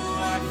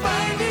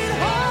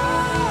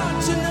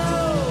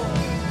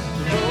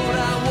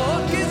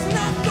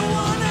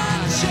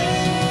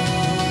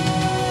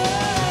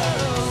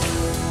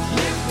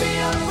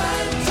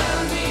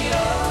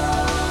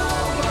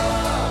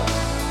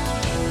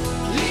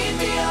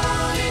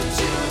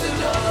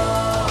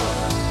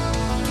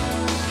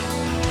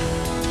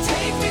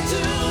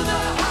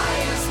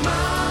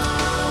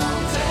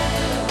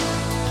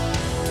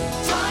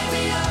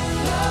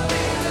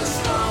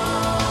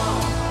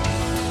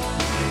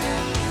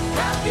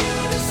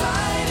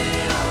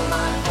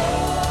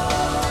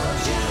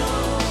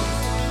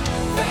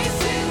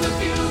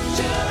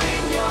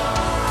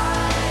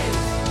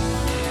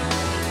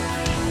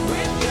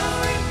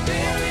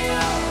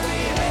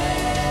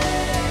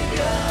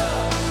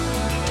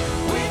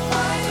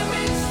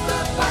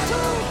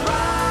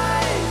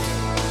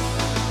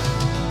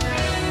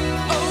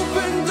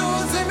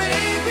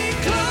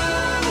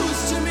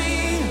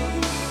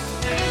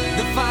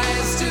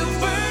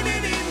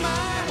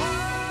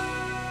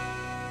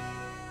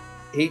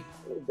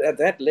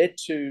 That led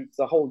to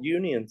the whole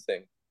Union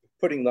thing,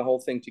 putting the whole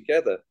thing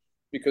together,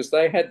 because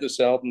they had this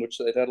album which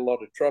they'd had a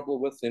lot of trouble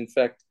with. In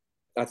fact,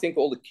 I think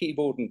all the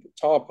keyboard and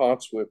guitar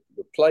parts were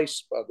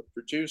replaced by the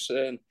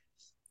producer, and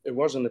it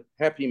wasn't a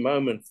happy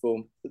moment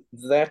for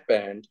that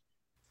band.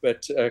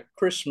 But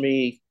Chris,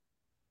 me,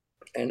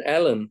 and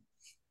Alan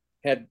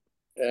had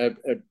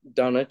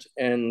done it,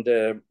 and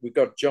we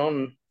got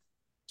John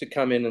to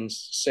come in and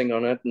sing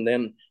on it, and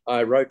then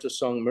I wrote a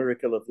song,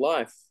 "Miracle of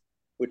Life,"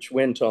 which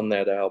went on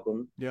that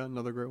album. Yeah,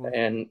 another great one.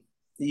 And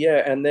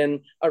yeah, and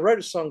then I wrote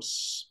a song,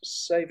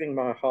 "Saving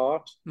My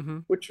Heart,"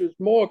 which was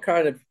more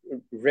kind of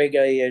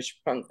reggae-ish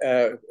punk,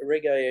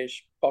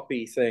 reggae-ish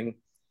poppy thing,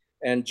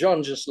 and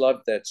John just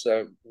loved that,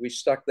 so we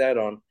stuck that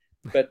on.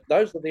 But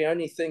those are the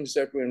only things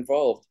that were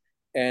involved,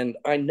 and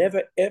I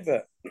never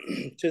ever,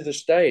 to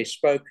this day,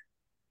 spoke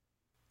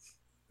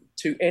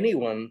to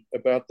anyone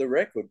about the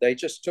record. They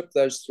just took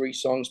those 3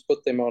 songs,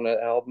 put them on an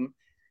album,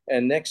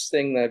 and next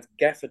thing they've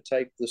gaffer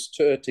taped this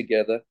tour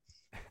together.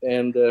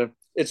 And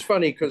it's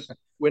funny because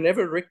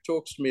whenever Rick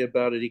talks to me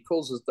about it, he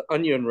calls it the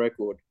Onion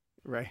record.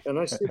 Right. And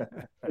I said,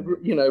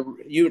 you know,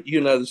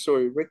 you know the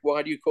story, Rick.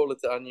 Why do you call it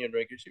the Onion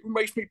record? It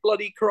makes me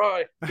bloody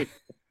cry.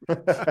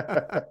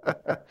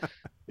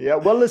 Yeah.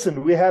 Well,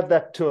 listen, we have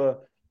that tour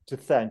to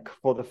thank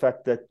for the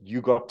fact that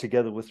you got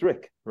together with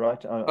Rick,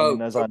 right? I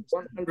mean, as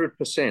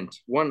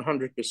 100%,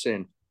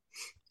 100%.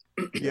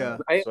 Yeah.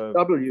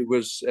 AFW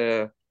was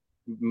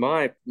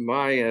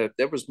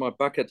that was my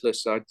bucket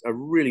list. I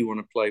really want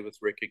to play with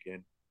Rick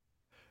again.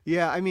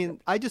 Yeah, I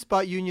mean, I just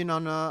bought Union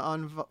on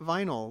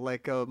vinyl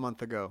like a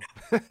month ago.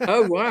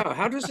 Oh wow,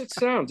 how does it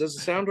sound? Does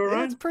it sound all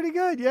right? It's pretty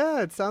good.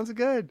 Yeah, it sounds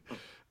good.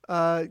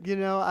 You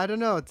know, I don't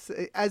know. It's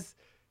as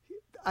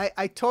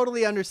I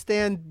totally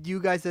understand you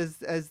guys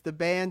as the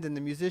band and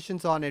the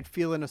musicians on it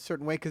feel in a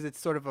certain way because it's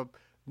sort of a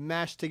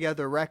mashed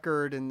together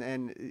record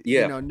and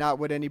Yeah. you know, not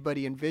what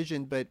anybody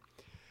envisioned, but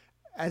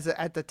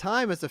at the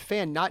time as a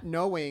fan, not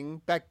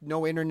knowing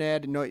no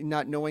internet and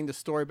not knowing the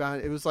story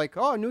behind it, it was like,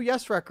 oh, new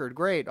Yes record,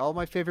 great, all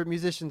my favorite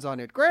musicians on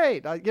it,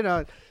 great, you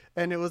know,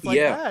 and it was like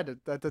Yeah. that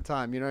at the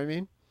time, you know what I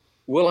mean?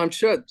 Well, I'm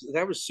sure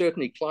that was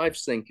certainly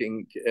Clive's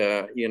thinking,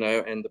 you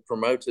know, and the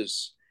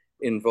promoters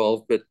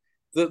involved. But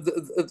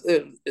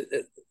the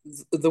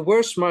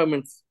worst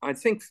moment, I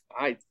think,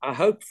 I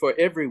hope for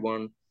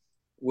everyone,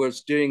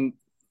 was doing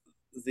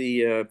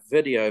the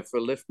video for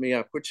 "Lift Me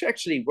Up," which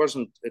actually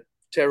wasn't a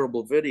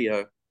terrible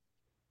video,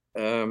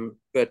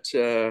 but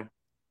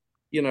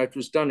you know, it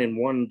was done in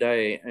one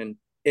day, and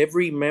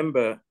every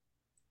member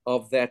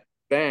of that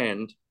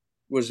band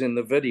was in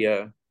the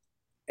video,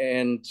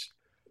 and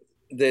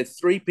there are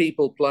 3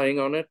 people playing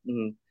on it,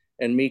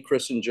 and me,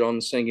 Chris, and John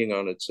singing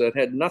on it. So it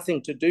had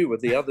nothing to do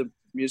with the other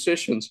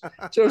musicians.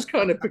 So it was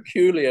kind of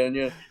peculiar. And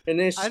and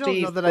there's I don't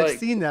know that I've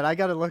seen that. I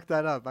got to look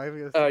that up.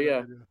 Oh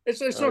yeah,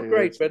 it's not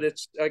great, but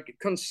it's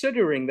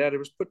considering that it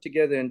was put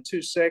together in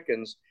 2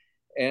 seconds,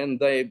 and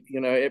they,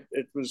 you know,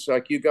 it was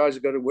like, you guys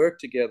have got to work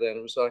together, and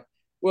it was like,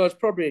 well, it's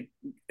probably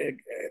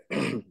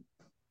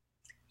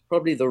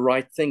probably the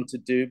right thing to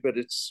do, but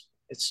it's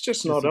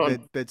just not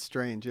on. Bit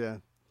strange, yeah.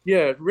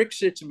 Yeah, Rick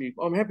said to me,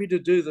 "I'm happy to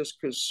do this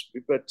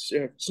but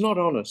it's not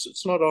honest.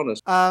 It's not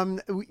honest."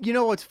 You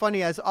know what's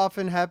funny, as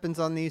often happens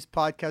on these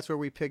podcasts where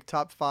we pick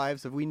top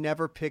 5s, we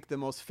never pick the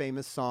most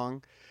famous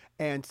song,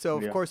 and so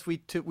of course we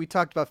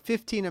talked about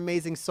 15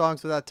 amazing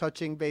songs without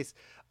touching base,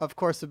 of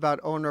course,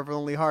 about "Owner of a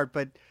Lonely Heart,"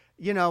 but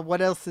you know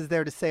what else is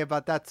there to say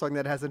about that song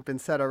that hasn't been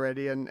said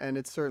already? And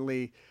it's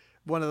certainly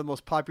one of the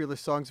most popular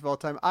songs of all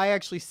time. I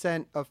actually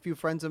sent a few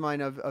friends of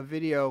mine a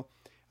video.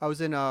 I was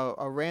in a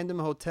random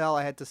hotel.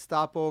 I had to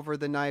stop over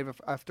the night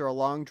after a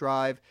long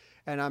drive,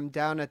 and I'm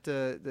down at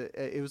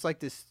it was like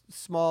this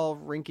small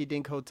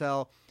rinky-dink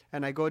hotel,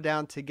 and I go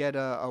down to get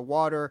a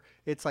water.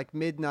 It's like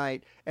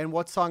midnight, and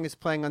what song is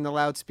playing on the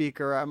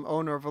loudspeaker? I'm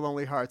 "Owner of a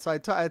Lonely Heart." So I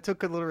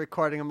took a little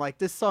recording. I'm like,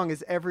 this song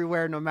is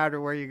everywhere, no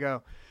matter where you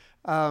go.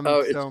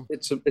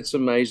 It's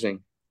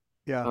amazing.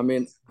 Yeah. I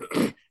mean,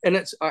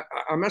 and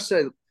I must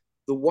say,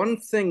 the one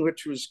thing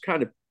which was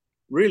kind of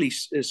really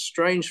is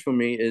strange for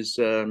me is,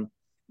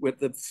 with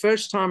the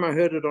first time I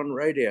heard it on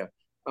radio,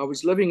 I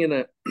was living in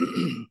a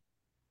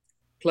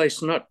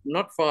place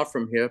not far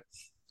from here,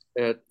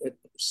 a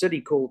city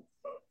called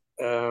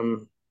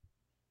Canoga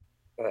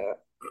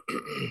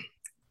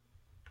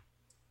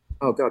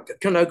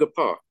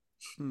Park.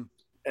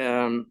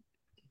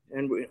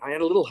 And I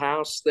had a little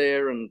house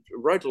there and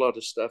wrote a lot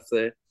of stuff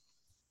there.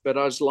 But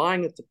I was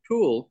lying at the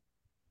pool,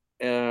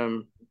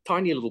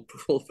 tiny little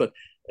pool,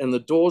 and the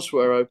doors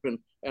were open,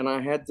 and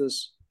I had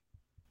this,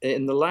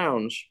 in the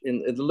lounge,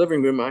 in the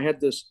living room, I had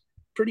this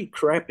pretty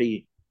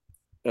crappy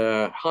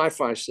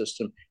hi-fi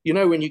system. You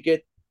know, when you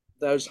get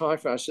those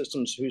hi-fi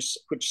systems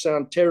which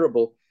sound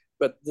terrible,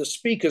 but the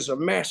speakers are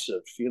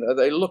massive, you know,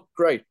 they look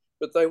great,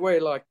 but they weigh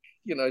like,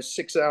 you know,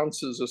 6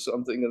 ounces or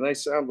something, and they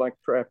sound like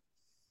crap.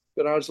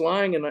 But I was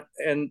lying,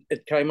 and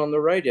it came on the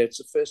radio. It's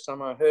the first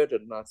time I heard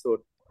it, and I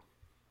thought,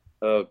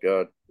 oh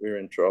God, we're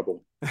in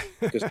trouble.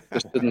 Just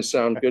didn't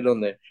sound good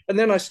on there. And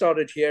then I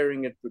started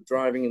hearing it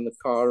driving in the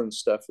car and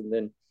stuff, and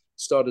then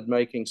started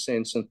making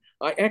sense. And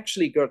I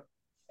actually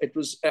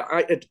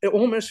it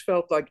almost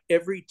felt like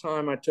every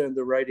time I turned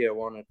the radio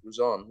on, it was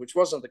on, which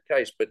wasn't the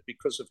case, but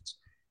because of,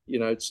 you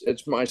know,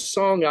 it's my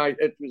song,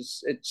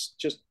 it's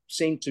just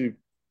seemed to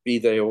be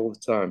there all the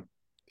time.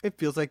 It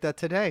feels like that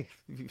today.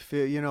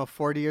 You know,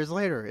 40 years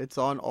later, it's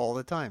on all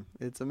the time.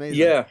 It's amazing.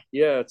 Yeah,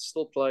 it's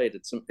still played.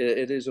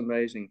 It is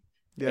amazing.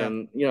 Yeah.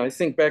 And, you know, I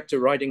think back to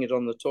writing it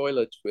on the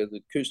toilet where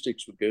the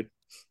acoustics were good.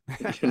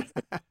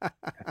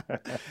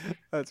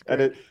 That's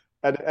great.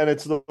 And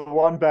it's the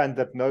one band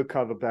that no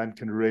cover band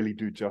can really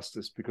do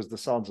justice because the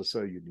sounds are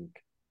so unique,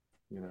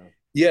 you know.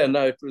 Yeah,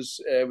 no, it was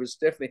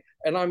definitely,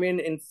 and I mean,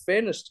 in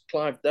fairness to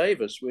Clive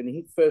Davis, when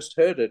he first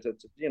heard it,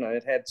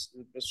 it had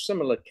a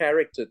similar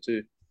character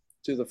to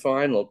the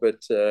final,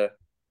 but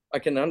I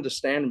can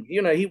understand him.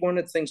 You know, he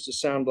wanted things to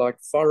sound like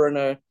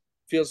Foreigner,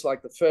 feels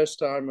like the first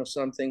time or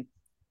something,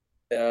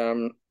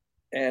 and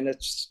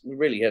it's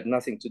really had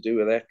nothing to do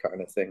with that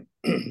kind of thing.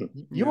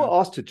 You were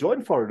asked to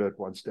join Foreigner at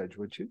one stage,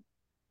 weren't you?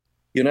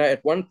 You know,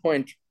 at one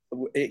point,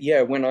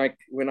 yeah, when I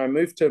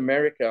moved to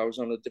America, I was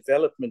on a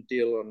development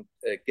deal on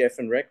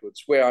Geffen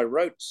Records, where I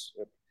wrote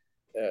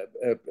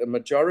a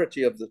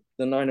majority of the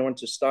 901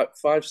 to Start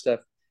 5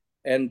 stuff,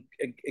 and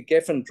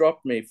Geffen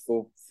dropped me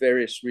for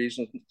various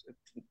reasons,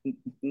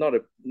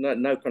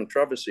 no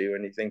controversy or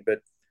anything,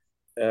 but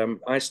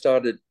I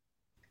started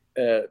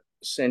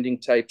sending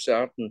tapes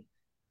out, and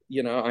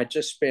you know, I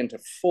just spent a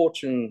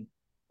fortune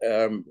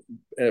in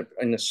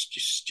a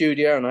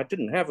studio, and I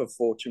didn't have a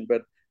fortune,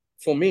 but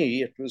for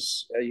me, it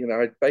was,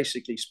 I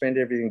basically spent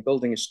everything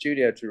building a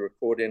studio to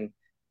record in,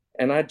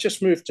 and I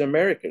just moved to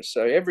America,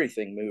 so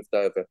everything moved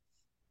over.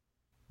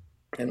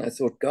 And I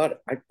thought, God,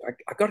 I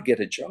got to get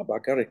a job. I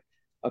got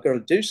to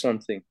do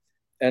something.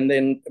 And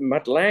then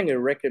Mutt Lange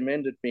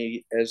recommended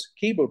me as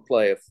keyboard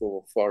player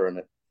for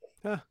Foreigner.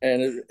 Huh.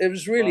 And it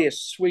was really a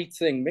sweet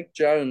thing. Mick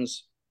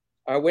Jones,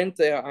 I went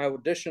there, I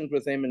auditioned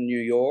with him in New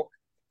York,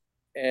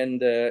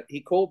 and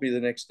he called me the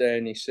next day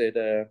and he said,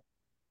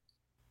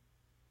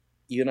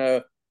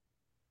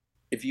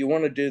 if you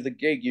want to do the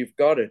gig, you've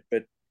got it.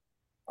 But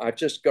I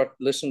just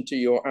listened to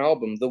your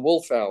album, the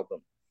Wolf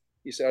album.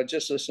 He said, I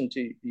just listened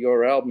to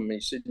your album. He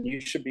said,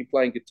 you should be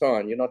playing guitar,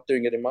 and you're not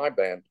doing it in my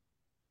band.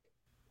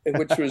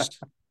 Which was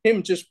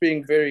him just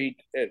being very,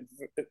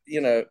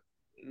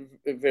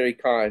 very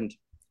kind.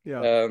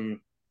 Yeah.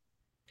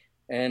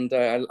 And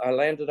I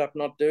landed up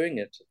not doing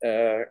it.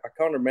 I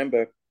can't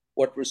remember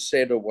what was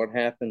said or what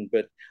happened,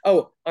 but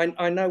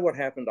I know what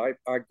happened. I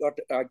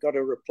got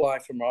a reply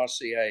from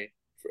RCA,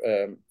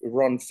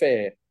 Ron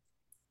Fair,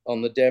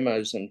 on the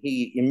demos, and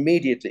he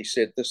immediately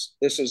said,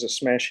 "This is a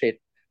smash hit,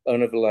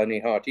 Owner of a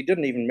Lonely Heart." He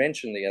didn't even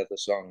mention the other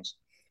songs,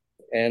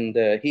 and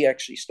he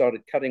actually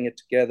started cutting it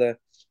together,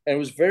 and it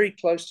was very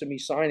close to me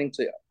signing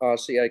to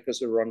RCA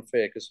because of Ron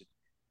Fair, because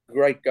a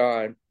great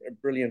guy, a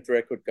brilliant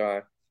record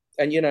guy,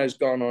 and has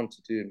gone on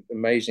to do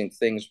amazing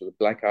things with the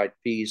Black Eyed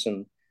Peas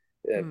and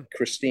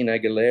Christina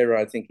Aguilera,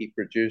 I think he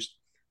produced.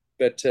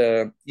 But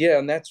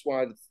and that's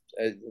why the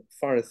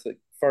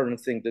foreign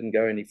thing didn't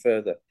go any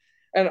further.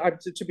 And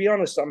to be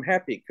honest, I'm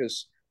happy,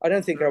 because I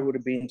don't think I would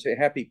have been too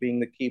happy being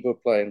the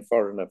keyboard player in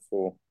Foreigner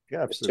for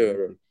the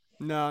tour.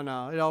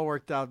 No, it all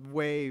worked out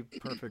way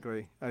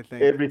perfectly, I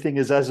think. Everything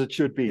is as it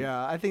should be.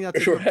 Yeah, I think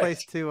that's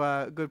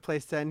a good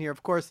place to end here.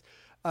 Of course,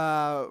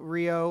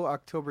 Rio,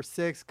 October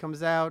 6th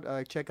comes out.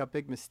 Check out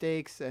Big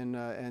Mistakes,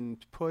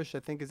 and Push, I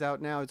think, is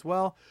out now as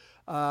well.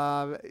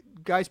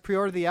 Guys,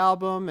 pre-order the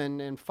album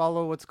and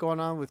follow what's going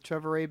on with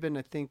Trevor Rabin.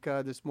 I think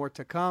there's more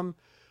to come.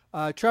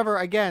 Trevor,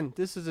 again,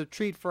 this is a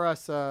treat for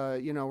us.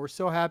 We're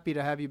so happy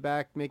to have you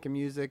back making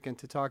music and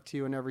to talk to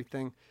you and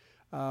everything.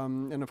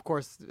 And of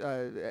course,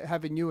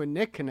 having you and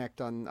Nick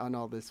connect on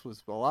all this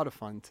was a lot of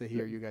fun to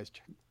hear you guys.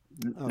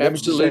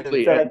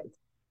 Absolutely.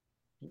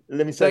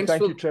 Let me say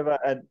thank you, Trevor,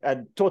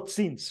 and tot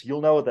ziens.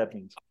 You'll know what that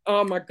means.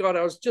 Oh my God,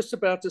 I was just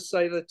about to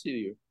say that to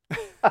you.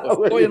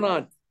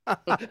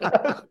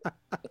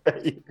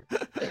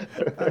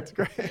 That's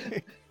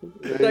great.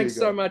 Thanks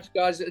so much,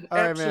 guys. An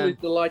absolute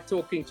delight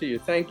talking to you.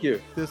 Thank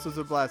you. This was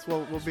a blast.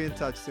 We'll be in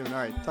touch soon. All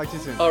right. Talk to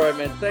you soon. All right,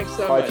 man. Thanks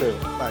so much.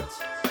 Trevor. Bye.